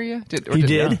painting area? He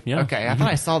did. Yeah. Okay, I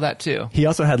thought I saw that too. he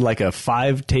also had like a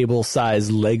 5-table size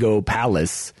Lego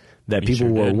palace that people sure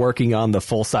were did. working on, the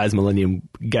full-size Millennium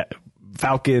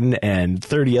Falcon and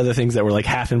 30 other things that were like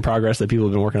half in progress that people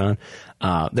have been working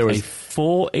on. There A was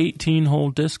full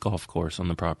 18-hole disc golf course on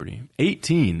the property.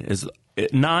 18 is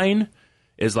 9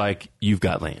 is like you've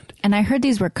got land. And I heard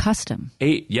these were custom.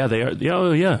 8, yeah, they are.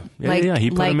 Oh, yeah. Yeah. He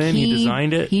put them in. He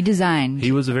designed it. He designed.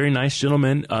 He was a very nice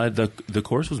gentleman. The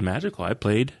course was magical. I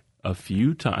played a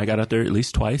few times. I got out there at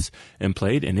least twice and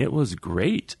played, and it was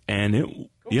great. And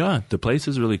the place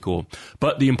is really cool.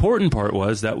 But the important part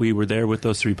was that we were there with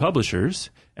those 3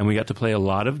 publishers, and we got to play a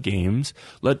lot of games.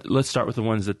 Let's start with the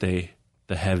ones that the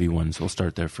heavy ones. We'll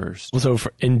start there first. so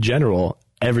in general,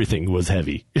 everything was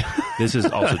heavy. This is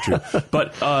also true.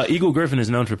 But Eagle Griffin is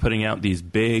known for putting out these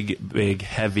big,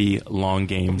 heavy, long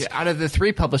games. Yeah, out of the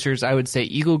 3 publishers, I would say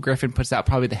Eagle Griffin puts out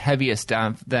probably the heaviest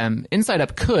of them. Inside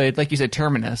Up could, like you said,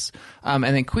 Terminus. And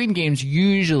then Queen Games,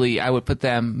 usually I would put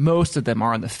them, most of them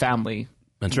are on the family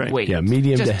That's right. weight. Yeah,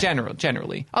 medium Just to-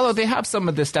 generally. Although they have some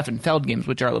of the stuff in Feld Games,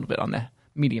 which are a little bit on the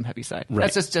medium heavy side. Right.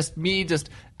 That's just me, just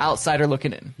outsider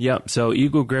looking in. Yep. So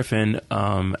Eagle Griffin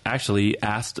actually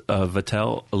asked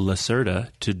Vatel Lacerda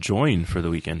to join for the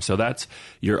weekend. So that's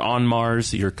your On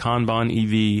Mars, your Kanban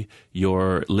EV,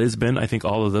 your Lisbon. I think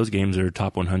all of those games are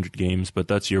top 100 games, but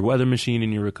that's your Weather Machine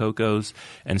and your Rococo's.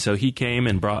 And so he came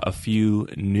and brought a few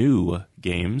new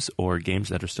games or games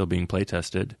that are still being play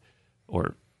tested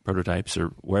or prototypes or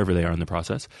wherever they are in the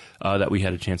process that we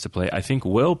had a chance to play. I think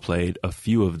Will played a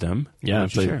few of them. Yeah,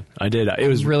 I did. It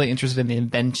was really interested in the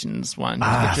Inventions one.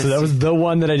 So that was the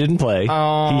one that I didn't play.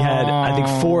 Oh. He had, I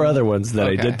think, 4 other ones that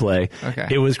I did play. Okay.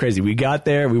 It was crazy. We got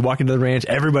there, we walk into the ranch,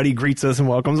 everybody greets us and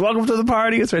welcomes. Welcome to the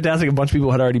party. It's fantastic. A bunch of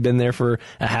people had already been there for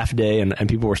a half day, and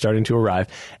people were starting to arrive.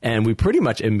 And we pretty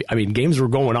much, I mean, games were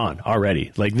going on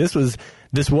already. Like, this was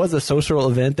a social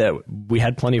event that we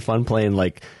had plenty of fun playing,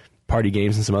 like, party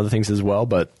games and some other things as well,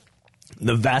 but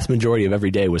the vast majority of every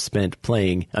day was spent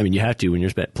playing. I mean, you have to when you're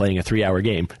spent playing a 3-hour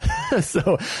game.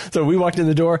 So we walked in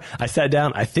the door. I sat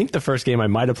down. I think the first game I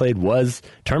might have played was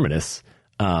Terminus.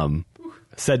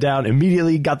 Sat down,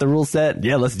 immediately got the rule set.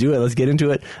 Yeah, let's do it. Let's get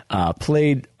into it.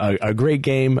 Played a great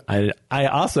game. I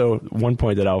also, one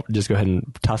point that I'll just go ahead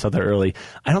and toss out there early,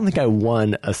 I don't think I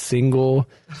won a single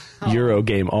Euro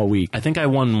game all week. I think I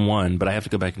won one, but I have to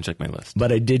go back and check my list.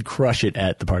 But I did crush it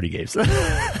at the party games.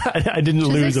 I didn't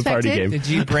lose a party game. Did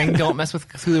you bring Don't Mess with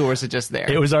Cthulhu, or was it just there?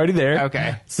 It was already there.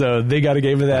 Okay. So they got a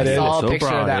game of that in. I saw a picture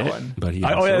of that one. But he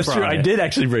that's true. I did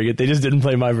actually bring it. They just didn't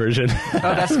play my version. Oh,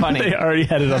 that's funny. They already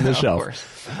had it on the shelf. Of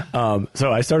course.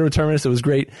 So I started with Terminus. It was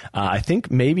great. I think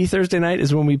maybe Thursday night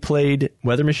is when we played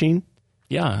Weather Machine.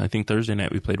 Yeah, I think Thursday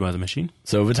night we played Weather Machine.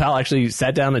 So Vital actually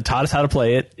sat down and taught us how to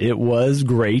play it. It was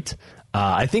great.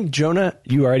 I think, Jonah,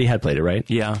 you already had played it, right?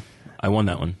 Yeah, I won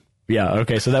that one. Yeah,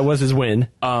 okay, so that was his win.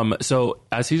 So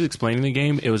as he's explaining the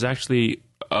game, it was actually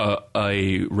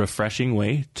a refreshing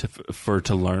way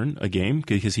to learn a game,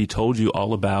 because he told you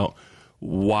all about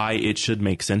why it should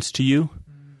make sense to you.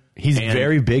 He's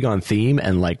very big on theme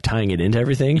and like tying it into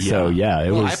everything. Yeah. So yeah,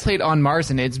 it was. I played On Mars,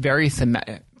 and it's very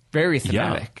thematic.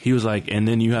 Yeah, he was like, and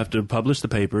then you have to publish the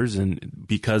papers, and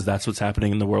because that's what's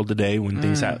happening in the world today when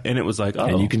things happen. And it was like,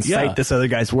 and you can cite this other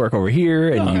guy's work over here,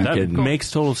 and that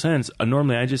makes total sense.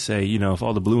 Normally, I just say, if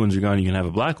all the blue ones are gone, you can have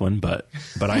a black one. But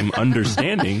I'm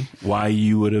understanding why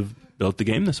you would have built the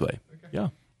game this way. Yeah.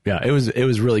 Yeah, it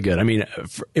was really good. I mean,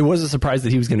 it was a surprise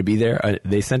that he was going to be there.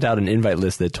 They sent out an invite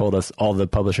list that told us all the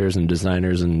publishers and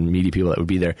designers and media people that would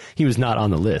be there. He was not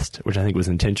on the list, which I think was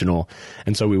intentional.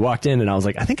 And so we walked in, and I was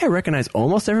like, I think I recognize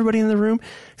almost everybody in the room,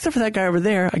 except for that guy over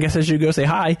there. I guess I should go say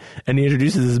hi. And he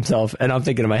introduces himself, and I'm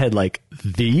thinking in my head, like,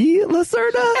 the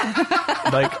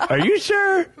Lacerda? Like, are you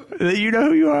sure that you know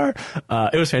who you are?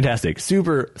 It was fantastic.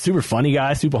 Super funny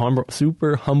guy,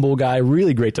 super humble guy,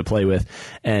 really great to play with.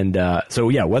 And so,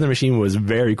 yeah, Weather Machine was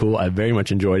very cool. I very much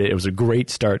enjoyed it. It was a great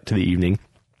start to the evening.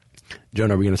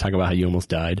 Jonah, are we going to talk about how you almost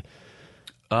died?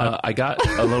 I got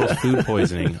a little food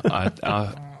poisoning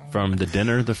from the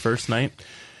dinner the first night,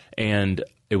 and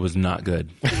it was not good.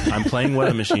 I'm playing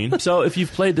Weather Machine. So if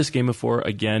you've played this game before,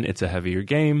 again, it's a heavier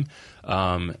game.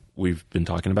 We've been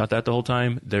talking about that the whole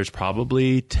time. There's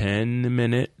probably 10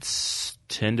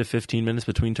 to 15 minutes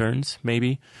between turns,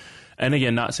 maybe. And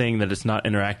again, not saying that it's not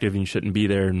interactive and you shouldn't be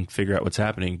there and figure out what's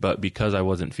happening, but because I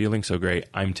wasn't feeling so great,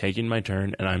 I'm taking my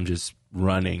turn and I'm just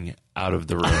running out of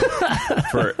the room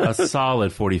for a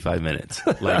solid 45 minutes.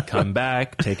 Like, come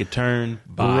back, take a turn,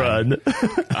 bye. Run.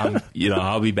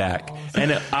 I'll be back.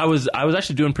 And I was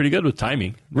actually doing pretty good with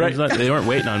timing. Right. They weren't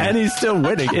waiting on me. And he's still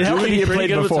winning. It helped he played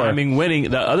good before. With timing,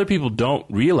 winning. The other people don't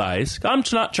realize. I'm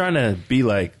just not trying to be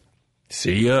like,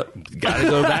 see ya. Gotta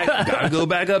go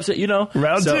back up.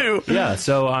 Round two. Yeah.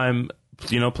 So I'm,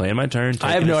 playing my turn.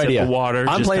 I have no idea. Of water.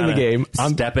 I'm playing the game.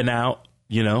 I'm stepping out.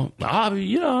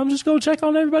 I'm just going to check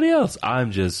on everybody else.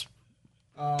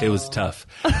 It was tough.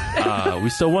 We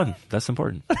still won. That's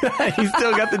important. He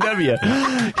still got the W.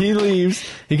 He leaves.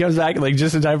 He comes back like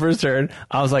just in time for his turn.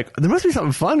 I was like, there must be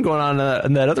something fun going on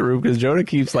in that other room, because Jonah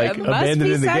keeps like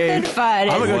abandoning the game. Fun.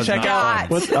 I'm gonna go check out.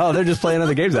 They're just playing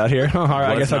other games out here. All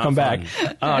right, I guess I'll come back.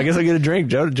 I guess I'll get a drink.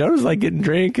 Jonah's like getting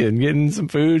drink and getting some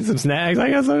food, some snacks. I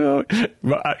guess I'll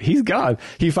go. He's gone.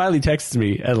 He finally texts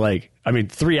me at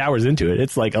 3 hours into it.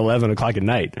 It's like 11 o'clock at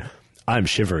night. I'm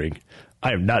shivering.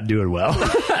 I am not doing well.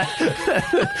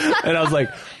 And I was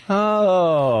like,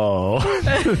 oh,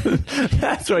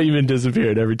 that's why you've been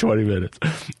disappearing every 20 minutes.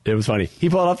 It was funny. He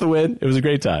pulled off the win. It was a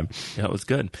great time. Yeah, it was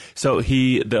good. So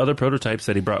the other prototypes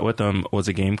that he brought with him was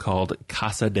a game called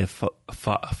Casa de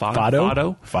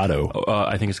Fado. Fado.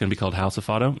 I think it's going to be called House of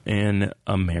Fado in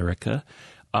America.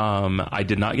 I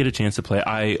did not get a chance to play.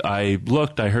 I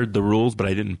looked, I heard the rules, but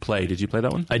I didn't play. Did you play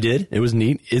that one? I did. It was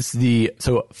neat.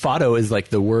 So fado is like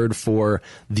the word for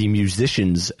the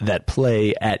musicians that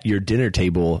play at your dinner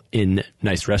table in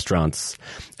nice restaurants.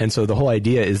 And so the whole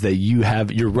idea is that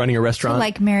you're running a restaurant. So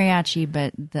like mariachi,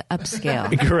 but the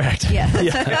upscale. Correct. Yes.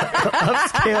 Yeah.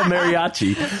 Upscale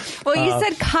mariachi. Well, you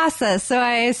said casa, so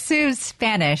I assumed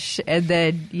Spanish, and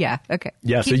then okay.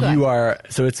 Yeah, Keep so going.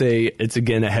 it's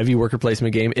again a heavy worker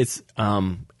placement game. It's oh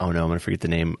no, I'm gonna forget the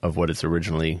name of what it's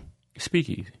originally.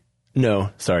 Speakeasy. No,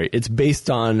 sorry. It's based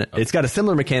on. It's got a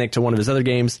similar mechanic to one of his other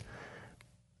games.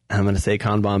 I'm gonna say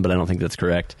Kanban, but I don't think that's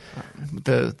correct.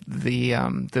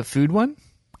 The food one?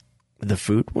 The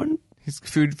food one? His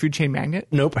food chain magnet?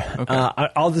 Nope. Okay.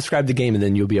 I'll describe the game, and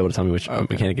then you'll be able to tell me which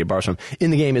mechanic it borrows from. In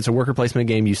the game, it's a worker placement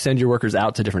game. You send your workers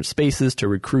out to different spaces to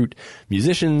recruit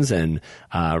musicians and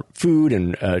food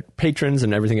and patrons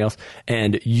and everything else.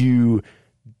 And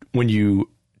when you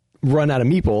run out of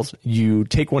meeples, you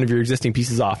take one of your existing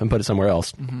pieces off and put it somewhere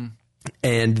else. Mm-hmm.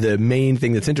 And the main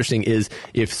thing that's interesting is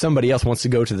if somebody else wants to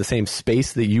go to the same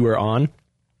space that you are on,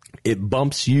 it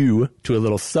bumps you to a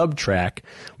little sub track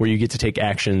where you get to take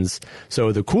actions.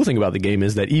 So the cool thing about the game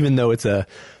is that even though it's a,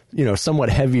 somewhat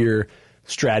heavier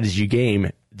strategy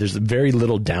game, there's very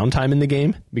little downtime in the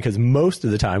game because most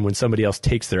of the time when somebody else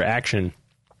takes their action,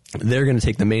 they're going to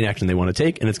take the main action they want to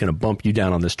take, and it's going to bump you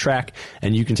down on this track,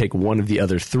 and you can take one of the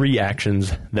other 3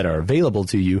 actions that are available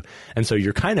to you. And so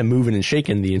you're kind of moving and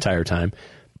shaking the entire time.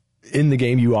 In the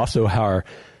game, you also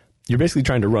you're basically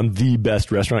trying to run the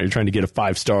best restaurant. You're trying to get a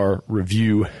 5-star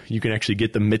review. You can actually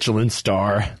get the Michelin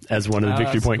star as one of the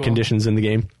victory point conditions in the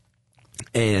game.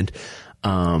 And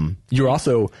you're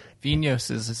also...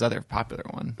 Vinos is his other popular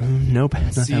one. Nope.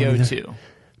 CO2.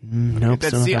 Nope.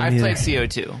 I've played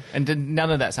CO2, and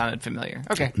none of that sounded familiar.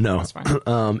 Okay. No. That's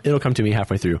fine. It'll come to me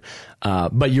halfway through.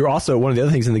 But you're also... One of the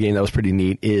other things in the game that was pretty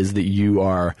neat is that you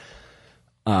are...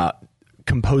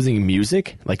 composing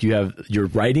music, like you're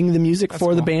writing the music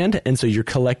for the band, and so you're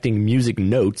collecting music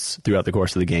notes throughout the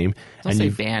course of the game. Don't say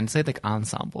band, say like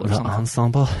ensemble or something.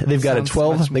 Ensemble. They've got a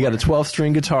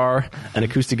 12-string guitar, an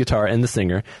acoustic guitar, and the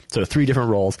singer. So 3 different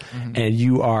roles, and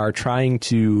you are trying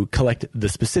to collect the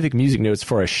specific music notes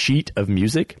for a sheet of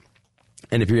music.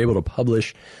 And if you're able to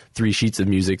publish 3 sheets of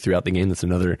music throughout the game, that's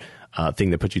another thing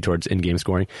that puts you towards in-game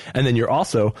scoring. And then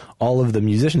all of the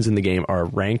musicians in the game are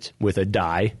ranked with a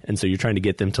die. And so you're trying to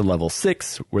get them to level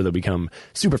 6 where they'll become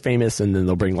super famous, and then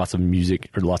they'll bring lots of music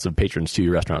or lots of patrons to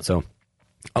your restaurant. So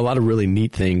a lot of really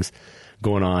neat things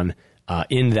going on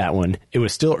in that one. It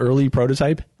was still early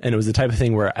prototype, and it was the type of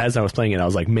thing where as I was playing it, I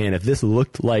was like, man, if this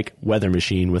looked like Weather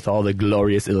Machine with all the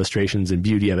glorious illustrations and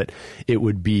beauty of it,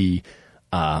 it'd be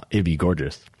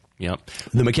gorgeous. Yep.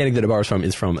 The mechanic that it borrows from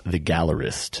is from The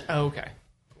Gallerist. Oh, okay.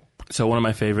 So one of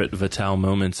my favorite Vital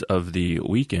moments of the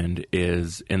weekend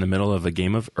is in the middle of a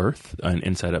game of Earth, an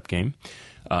inside-up game.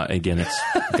 Again, it's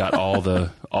got all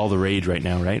the rage right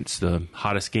now, right? It's the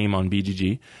hottest game on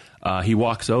BGG. He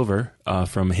walks over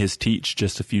from his teach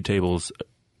just a few tables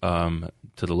to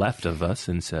the left of us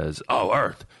and says, "Oh,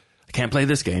 Earth, I can't play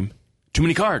this game. Too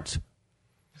many cards."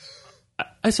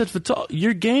 I said, Vital,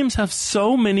 your games have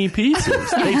so many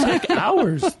pieces. They take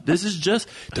hours. This is just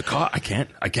the card. I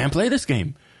can't play this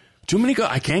game. Too many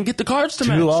cards. I can't get the cards to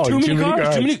match. Too many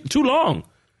cards. Too long.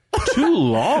 Too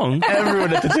long.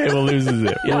 Everyone at the table loses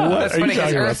it. Yeah, what that's are funny you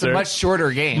talking because about, Earth's a sir? much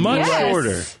shorter game. Much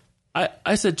shorter.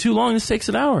 I said, too long. This takes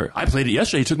an hour. I played it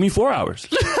yesterday. It took me 4 hours.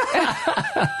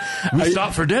 We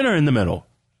stopped for dinner in the middle.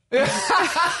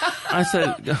 I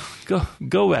said,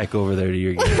 go back over there to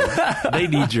your game. They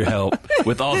need your help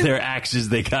with all their actions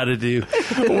they got to do.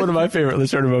 One of my favorite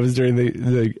sort of moments during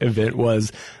the event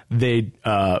was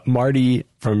Marty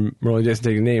from Rolling Jason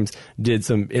Taking Names did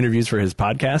some interviews for his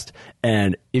podcast,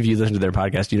 and if you listen to their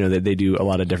podcast, you know that they do a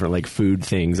lot of different like food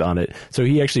things on it. So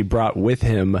he actually brought with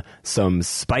him some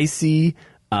spicy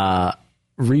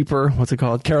Reaper, what's it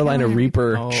called? Carolina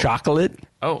Reaper chocolate.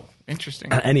 Oh,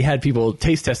 interesting. And he had people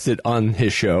taste test it on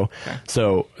his show. Okay.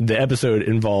 So the episode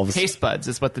involves... Taste Buds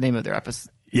is what the name of their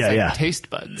episode. Yeah. Taste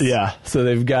Buds. Yeah. So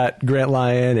they've got Grant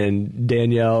Lyon and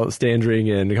Danielle Standring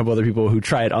and a couple other people who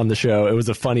try it on the show. It was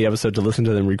a funny episode to listen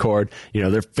to them record. You know,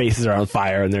 their faces are on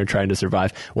fire and they're trying to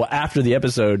survive. Well, after the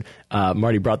episode,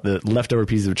 Marty brought the leftover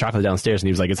pieces of chocolate downstairs and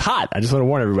he was like, "It's hot. I just want to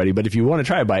warn everybody, but if you want to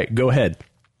try a bite, go ahead."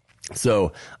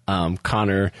 So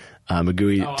Connor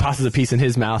Magui tosses a piece in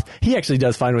his mouth. He actually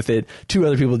does fine with it. 2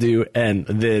 other people do, and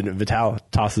then Vital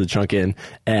tosses the chunk in,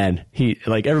 and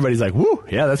everybody's like, "Woo,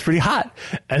 yeah, that's pretty hot."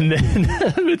 And then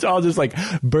Vital just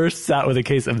bursts out with a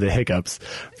case of the hiccups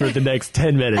for the next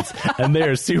 10 minutes, and they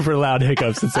are super loud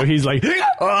hiccups. And so he's like,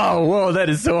 "Oh, whoa, that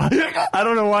is so hot. I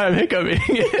don't know why I'm hiccuping."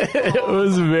 It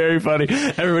was very funny.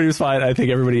 Everybody was fine. I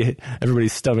think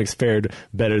everybody's stomachs fared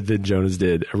better than Jonah's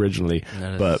did originally.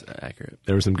 That is but accurate.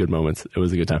 There were some good moments. It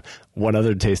was a good time. One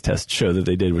other taste test show that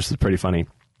they did, which is pretty funny.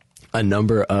 A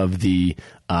number of the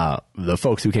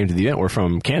folks who came to the event were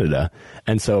from Canada,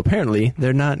 and so apparently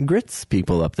they're not grits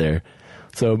people up there.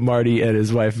 So Marty and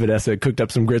his wife Vanessa cooked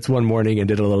up some grits one morning and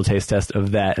did a little taste test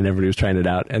of that, and everybody was trying it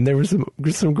out. And there were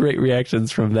some great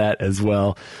reactions from that as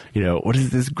well. What is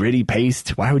this gritty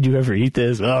paste? Why would you ever eat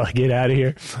this? Oh, get out of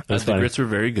here. That's the grits were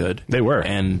very good. They were.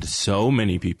 And so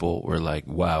many people were like,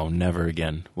 wow, never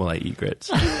again will I eat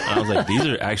grits. And I was like, these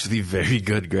are actually very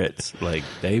good grits.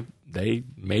 They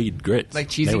made grits. Like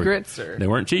cheesy grits? Or? They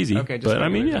weren't cheesy. Okay, just but I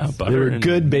mean, yeah, butter. They were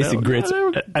good basic milk. grits.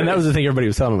 And that was the thing everybody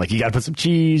was telling them. You got to put some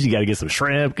cheese, you got to get some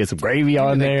shrimp, get some gravy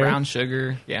on there. Brown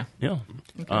sugar. Yeah. Yeah.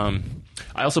 Okay.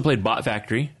 I also played Bot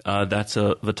Factory. That's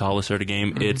a Vital Lacerda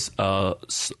game. Mm-hmm. It's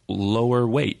lower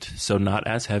weight, so not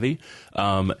as heavy.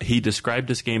 He described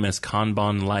this game as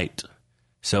Kanban light.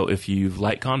 So if you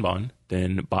like Kanban,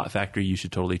 then Bot Factory you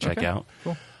should totally check out.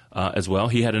 Cool. As well.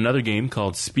 He had another game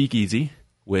called Speakeasy,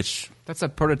 which... That's a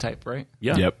prototype, right?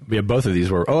 Yeah. Yep. Yeah, both of these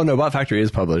were... Oh, no, Bot Factory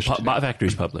is published. Bot Factory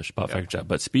is published. Bot Factory.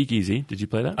 But Speakeasy, did you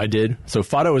play that? I did. So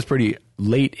Fado was pretty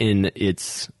late in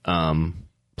its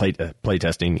play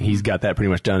testing. He's got that pretty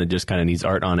much done. It just kind of needs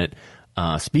art on it.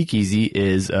 Speakeasy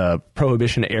is a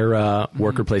Prohibition-era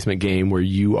worker placement game where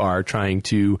you are trying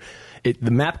to...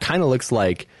 the map kind of looks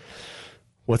like...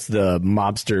 What's the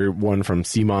mobster one from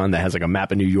Simon that has a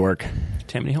map of New York?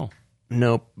 Tammany Hall.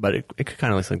 Nope, but it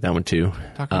kind of looks like that one too.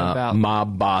 Talking about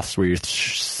Mob Boss, where you're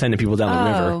sending people down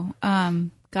the river.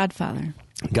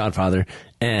 Godfather.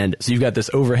 And so you've got this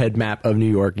overhead map of New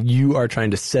York. You are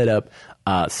trying to set up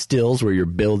stills where you're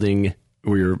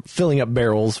filling up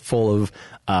barrels full of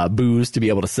booze to be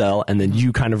able to sell, and then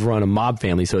you kind of run a mob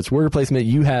family. So it's worker placement.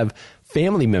 You have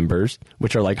family members,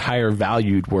 which are higher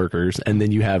valued workers, and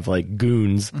then you have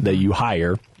goons that you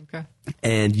hire. Okay.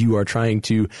 And you are trying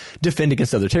to defend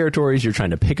against other territories. You're trying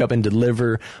to pick up and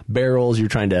deliver barrels. You're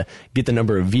trying to get the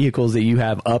number of vehicles that you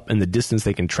have up and the distance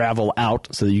they can travel out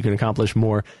so that you can accomplish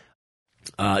more.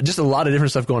 Just a lot of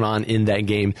different stuff going on in that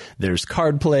game. There's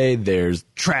card play. There's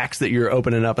tracks that you're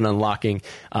opening up and unlocking.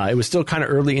 It was still kind of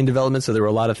early in development, so there were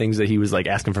a lot of things that he was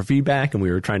asking for feedback, and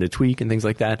we were trying to tweak and things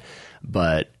like that.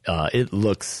 But it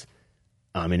looks...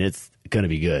 it's going to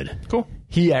be good. Cool.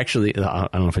 He actually, I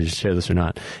don't know if I should share this or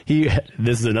not.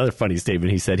 This is another funny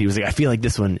statement he said. He was like, I feel like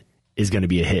this one is going to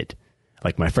be a hit.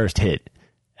 My first hit.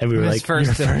 And we were like, your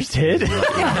first hit? I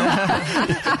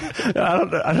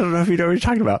don't know if you know what you're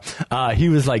talking about. He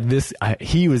was like this.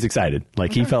 He was excited.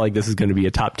 He felt like this is going to be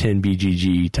a top 10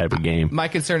 BGG type of game. My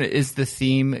concern is the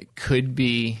theme could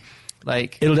be...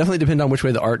 it'll definitely depend on which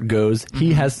way the art goes. Mm-hmm.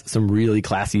 He has some really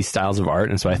classy styles of art,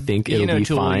 and so I think it'll be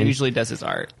fine. Usually does his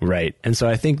art. Right. And so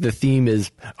I think the theme is...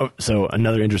 so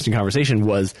another interesting conversation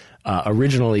was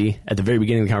originally, at the very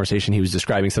beginning of the conversation, he was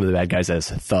describing some of the bad guys as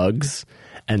thugs.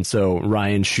 And so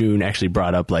Ryan Schoon actually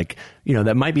brought up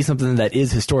that might be something that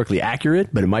is historically accurate,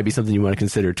 but it might be something you want to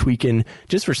consider tweaking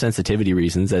just for sensitivity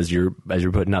reasons as you're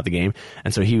putting out the game.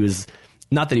 And so he was...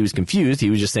 Not that he was confused. He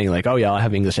was just saying oh yeah, I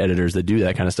have English editors that do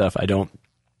that kind of stuff.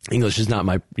 English is not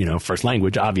my, first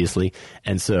language, obviously.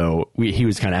 And so he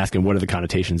was kind of asking what are the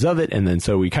connotations of it. And then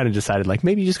so we kind of decided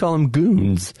maybe you just call them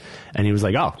goons. And he was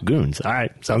like, oh, goons. All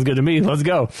right. Sounds good to me. Let's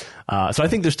go. So I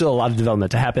think there's still a lot of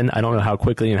development to happen. I don't know how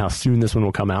quickly and how soon this one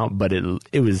will come out, but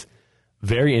it was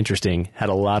very interesting. Had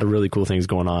a lot of really cool things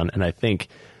going on. And I think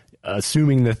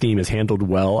assuming the theme is handled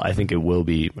well, I think it will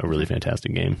be a really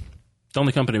fantastic game. The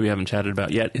only company we haven't chatted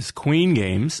about yet is Queen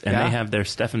Games, and they have their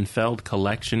Stefan Feld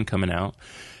collection coming out.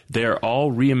 They're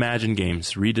all reimagined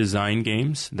games, redesigned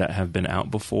games that have been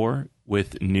out before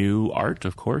with new art,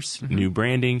 of course, new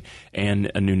branding,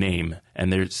 and a new name.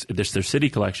 And there's their city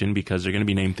collection because they're going to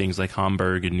be named things like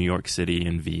Hamburg and New York City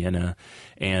and Vienna.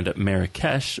 And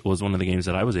Marrakesh was one of the games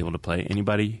that I was able to play.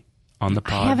 Anybody on the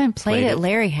pod? I haven't played it.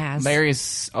 Larry has.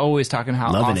 Larry's always talking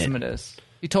how awesome it is.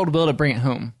 He told Bill to bring it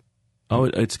home. Oh,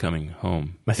 it's coming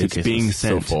home. It's being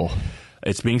sent. So full.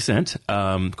 It's being sent.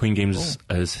 Queen Games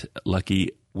is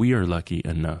lucky. We are lucky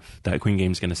enough that Queen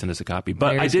Games is going to send us a copy.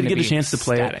 But I did get a chance to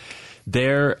play it.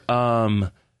 Their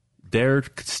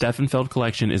Stefan Feld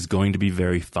collection is going to be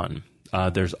very fun.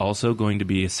 There's also going to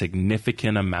be a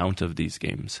significant amount of these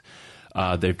games.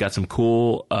 They've got some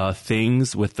cool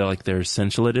things with their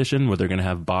Essential Edition, where they're going to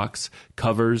have box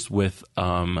covers with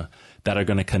that are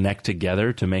going to connect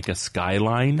together to make a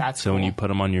skyline. That's so when cool. you put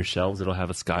them on your shelves, it'll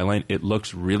have a skyline. It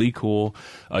looks really cool.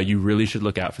 You really should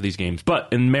look out for these games. But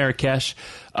in Marrakesh,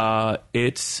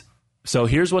 so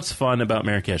here's what's fun about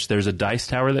Marrakesh. There's a dice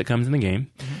tower that comes in the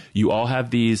game. Mm-hmm. You all have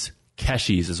these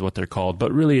keshies is what they're called,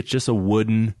 but really it's just a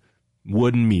wooden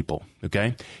meeple,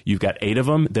 okay? You've got 8 of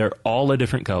them. They're all a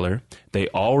different color. They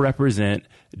all represent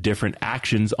different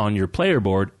actions on your player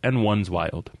board, and one's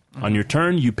wild. Mm-hmm. On your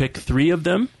turn, you pick 3 of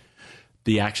them,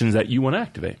 the actions that you want to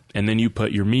activate. And then you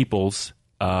put your meeples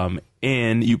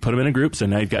in, you put them in a group. So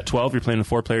now you've got 12, you're playing a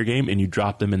 4-player game, and you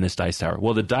drop them in this dice tower.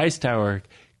 Well, the dice tower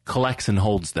collects and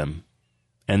holds them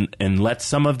and lets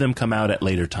some of them come out at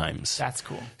later times. That's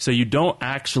cool. So you don't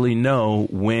actually know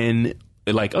when,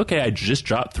 like, okay, I just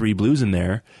dropped 3 blues in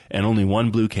there and only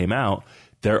 1 blue came out.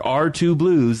 There are 2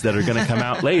 blues that are going to come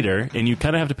out later, and you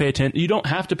kind of have to pay attention. You don't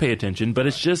have to pay attention, but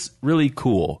it's just really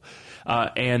cool.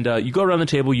 And you go around the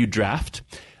table, you draft.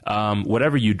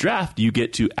 Whatever you draft, you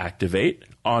get to activate.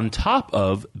 On top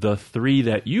of the 3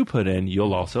 that you put in,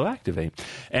 you'll also activate.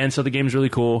 And so the game's really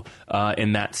cool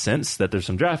in that sense that there's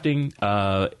some drafting.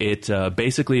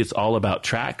 Basically, it's all about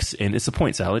tracks, and it's a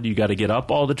point salad. You got to get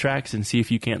up all the tracks and see if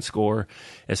you can't score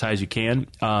as high as you can.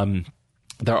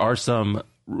 There are some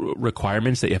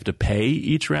requirements that you have to pay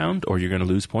each round, or you're going to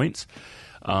lose points.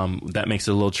 That makes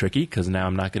it a little tricky because now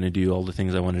I'm not going to do all the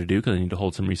things I wanted to do because I need to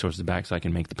hold some resources back so I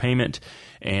can make the payment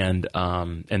and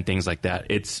things like that.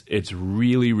 It's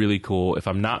really, really cool. If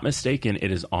I'm not mistaken,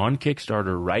 it is on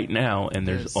Kickstarter right now, and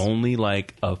there's only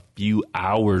like a few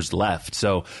hours left.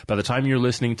 So by the time you're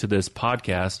listening to this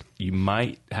podcast, you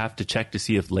might have to check to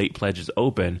see if late pledge is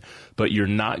open, but you're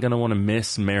not going to want to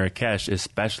miss Marrakesh,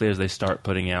 especially as they start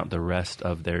putting out the rest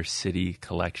of their city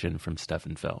collection from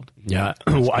Steffenfeld. Yeah.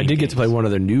 Well, I did get to play one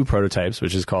of their new prototypes,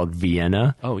 which is called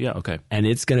Vienna. Oh, yeah. Okay. And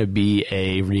it's going to be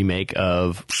a remake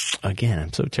of, again,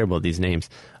 I'm so terrible at these names.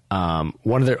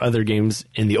 One of their other games,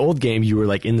 in the old game, you were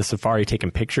like in the safari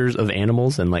taking pictures of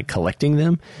animals and like collecting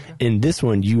them. In this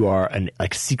one, you are an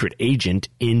like secret agent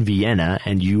in Vienna,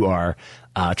 and you are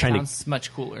trying Sounds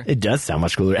much cooler. It does sound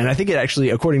much cooler. And I think it actually,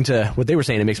 according to what they were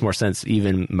saying, it makes more sense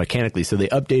even mechanically. So they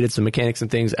updated some mechanics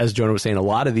and things. As Jonah was saying, a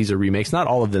lot of these are remakes. Not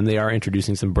all of them. They are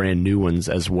introducing some brand new ones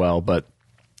as well. But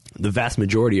the vast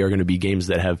majority are going to be games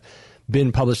that have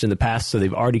been published in the past, so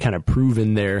they've already kind of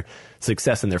proven their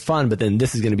success and their fun, but then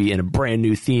this is going to be in a brand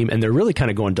new theme, and they're really kind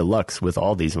of going deluxe with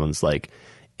all these ones, like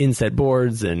inset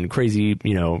boards and crazy,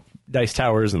 dice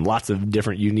towers and lots of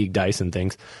different unique dice and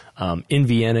things. In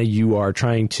Vienna, you are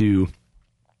trying to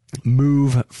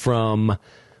move from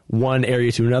one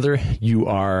area to another.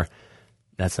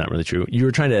 That's not really true. You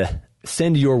are trying to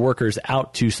send your workers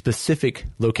out to specific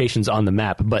locations on the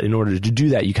map, but in order to do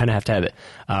that, you kind of have to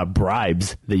have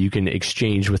bribes that you can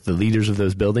exchange with the leaders of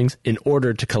those buildings in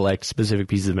order to collect specific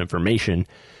pieces of information.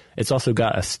 It's also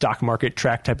got a stock market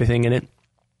track type of thing in it.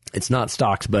 It's not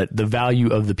stocks, but the value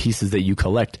of the pieces that you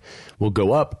collect will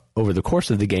go up over the course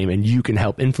of the game, and you can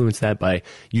help influence that by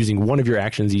using one of your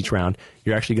actions each round.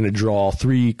 You're actually going to draw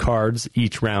 3 cards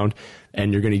each round,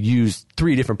 and you're going to use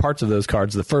 3 different parts of those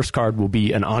cards. The first card will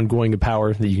be an ongoing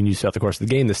power that you can use throughout the course of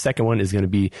the game. The second one is going to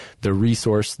be the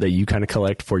resource that you kind of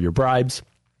collect for your bribes.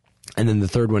 And then the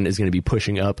third one is going to be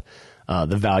pushing up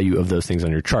the value of those things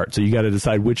on your chart. So you got to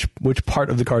decide which part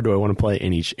of the card do I want to play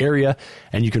in each area,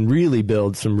 and you can really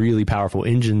build some really powerful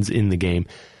engines in the game.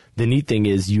 The neat thing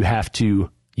is you have to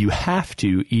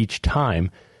each time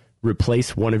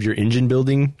replace one of your engine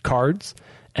building cards,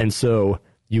 and so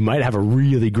you might have a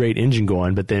really great engine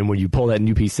going, but then when you pull that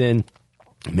new piece in,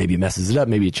 maybe it messes it up,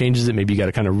 maybe it changes it, maybe you got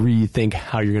to kind of rethink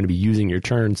how you're going to be using your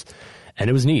turns. And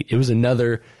it was neat. It was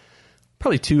another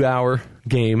probably 2-hour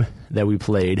game that we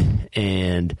played,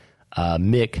 and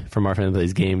Mick from our family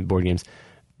plays board games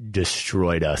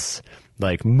destroyed us.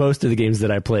 Like, most of the games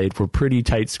that I played were pretty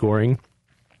tight scoring.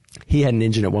 He had an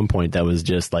engine at one point that was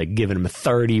just like giving him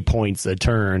 30 points a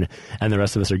turn, and the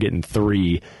rest of us are getting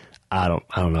 3. I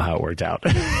don't know how it worked out.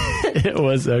 It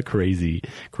was a crazy,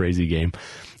 crazy game.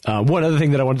 One other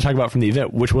thing that I wanted to talk about from the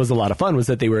event, which was a lot of fun, was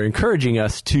that they were encouraging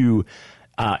us to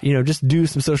just do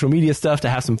some social media stuff to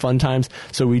have some fun times.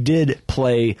 So we did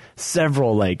play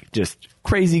several like just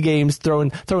crazy games,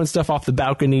 throwing stuff off the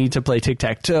balcony to play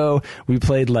tic-tac-toe. We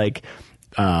played like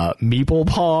meeple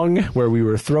pong, where we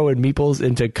were throwing meeples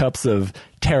into cups of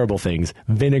terrible things: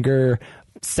 vinegar,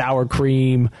 sour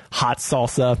cream, hot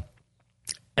salsa.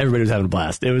 Everybody was having a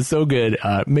blast. It was so good.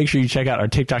 Make sure you check out our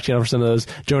TikTok channel for some of those.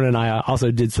 Jonah and I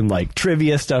also did some like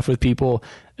trivia stuff with people.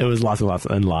 It was lots and lots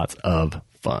and lots of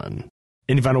fun.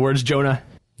 Any final words, Jonah?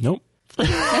 Nope.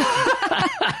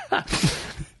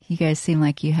 You guys seem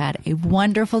like you had a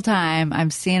wonderful time. I'm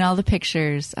seeing all the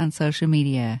pictures on social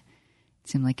media. It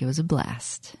seemed like it was a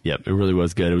blast. Yep, it really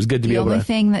was good. It was good to be able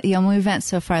to... The only event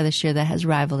so far this year that has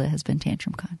rivaled it has been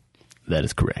Tantrum Con. That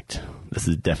is correct. This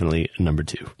is definitely number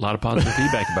 2. A lot of positive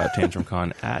feedback about Tantrum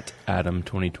Con at A.T.O.M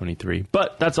 2023.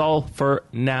 But that's all for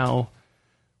now.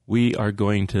 We are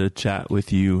going to chat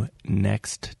with you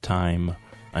next time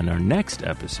on our next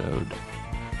episode.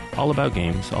 All about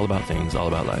games, all about things, all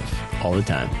about life. All the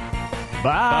time.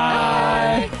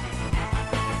 Bye!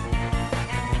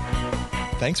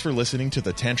 Thanks for listening to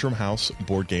the Tantrum House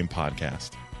Board Game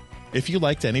Podcast. If you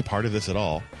liked any part of this at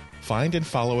all, find and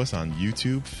follow us on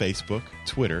YouTube, Facebook,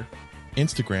 Twitter,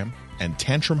 Instagram, and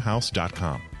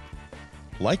tantrumhouse.com.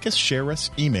 Like us, share us,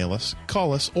 email us,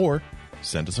 call us, or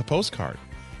send us a postcard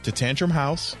to Tantrum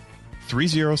House,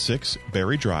 306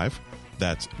 Berry Drive,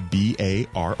 that's Barry,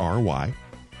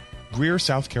 Greer,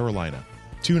 South Carolina,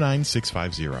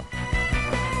 29650.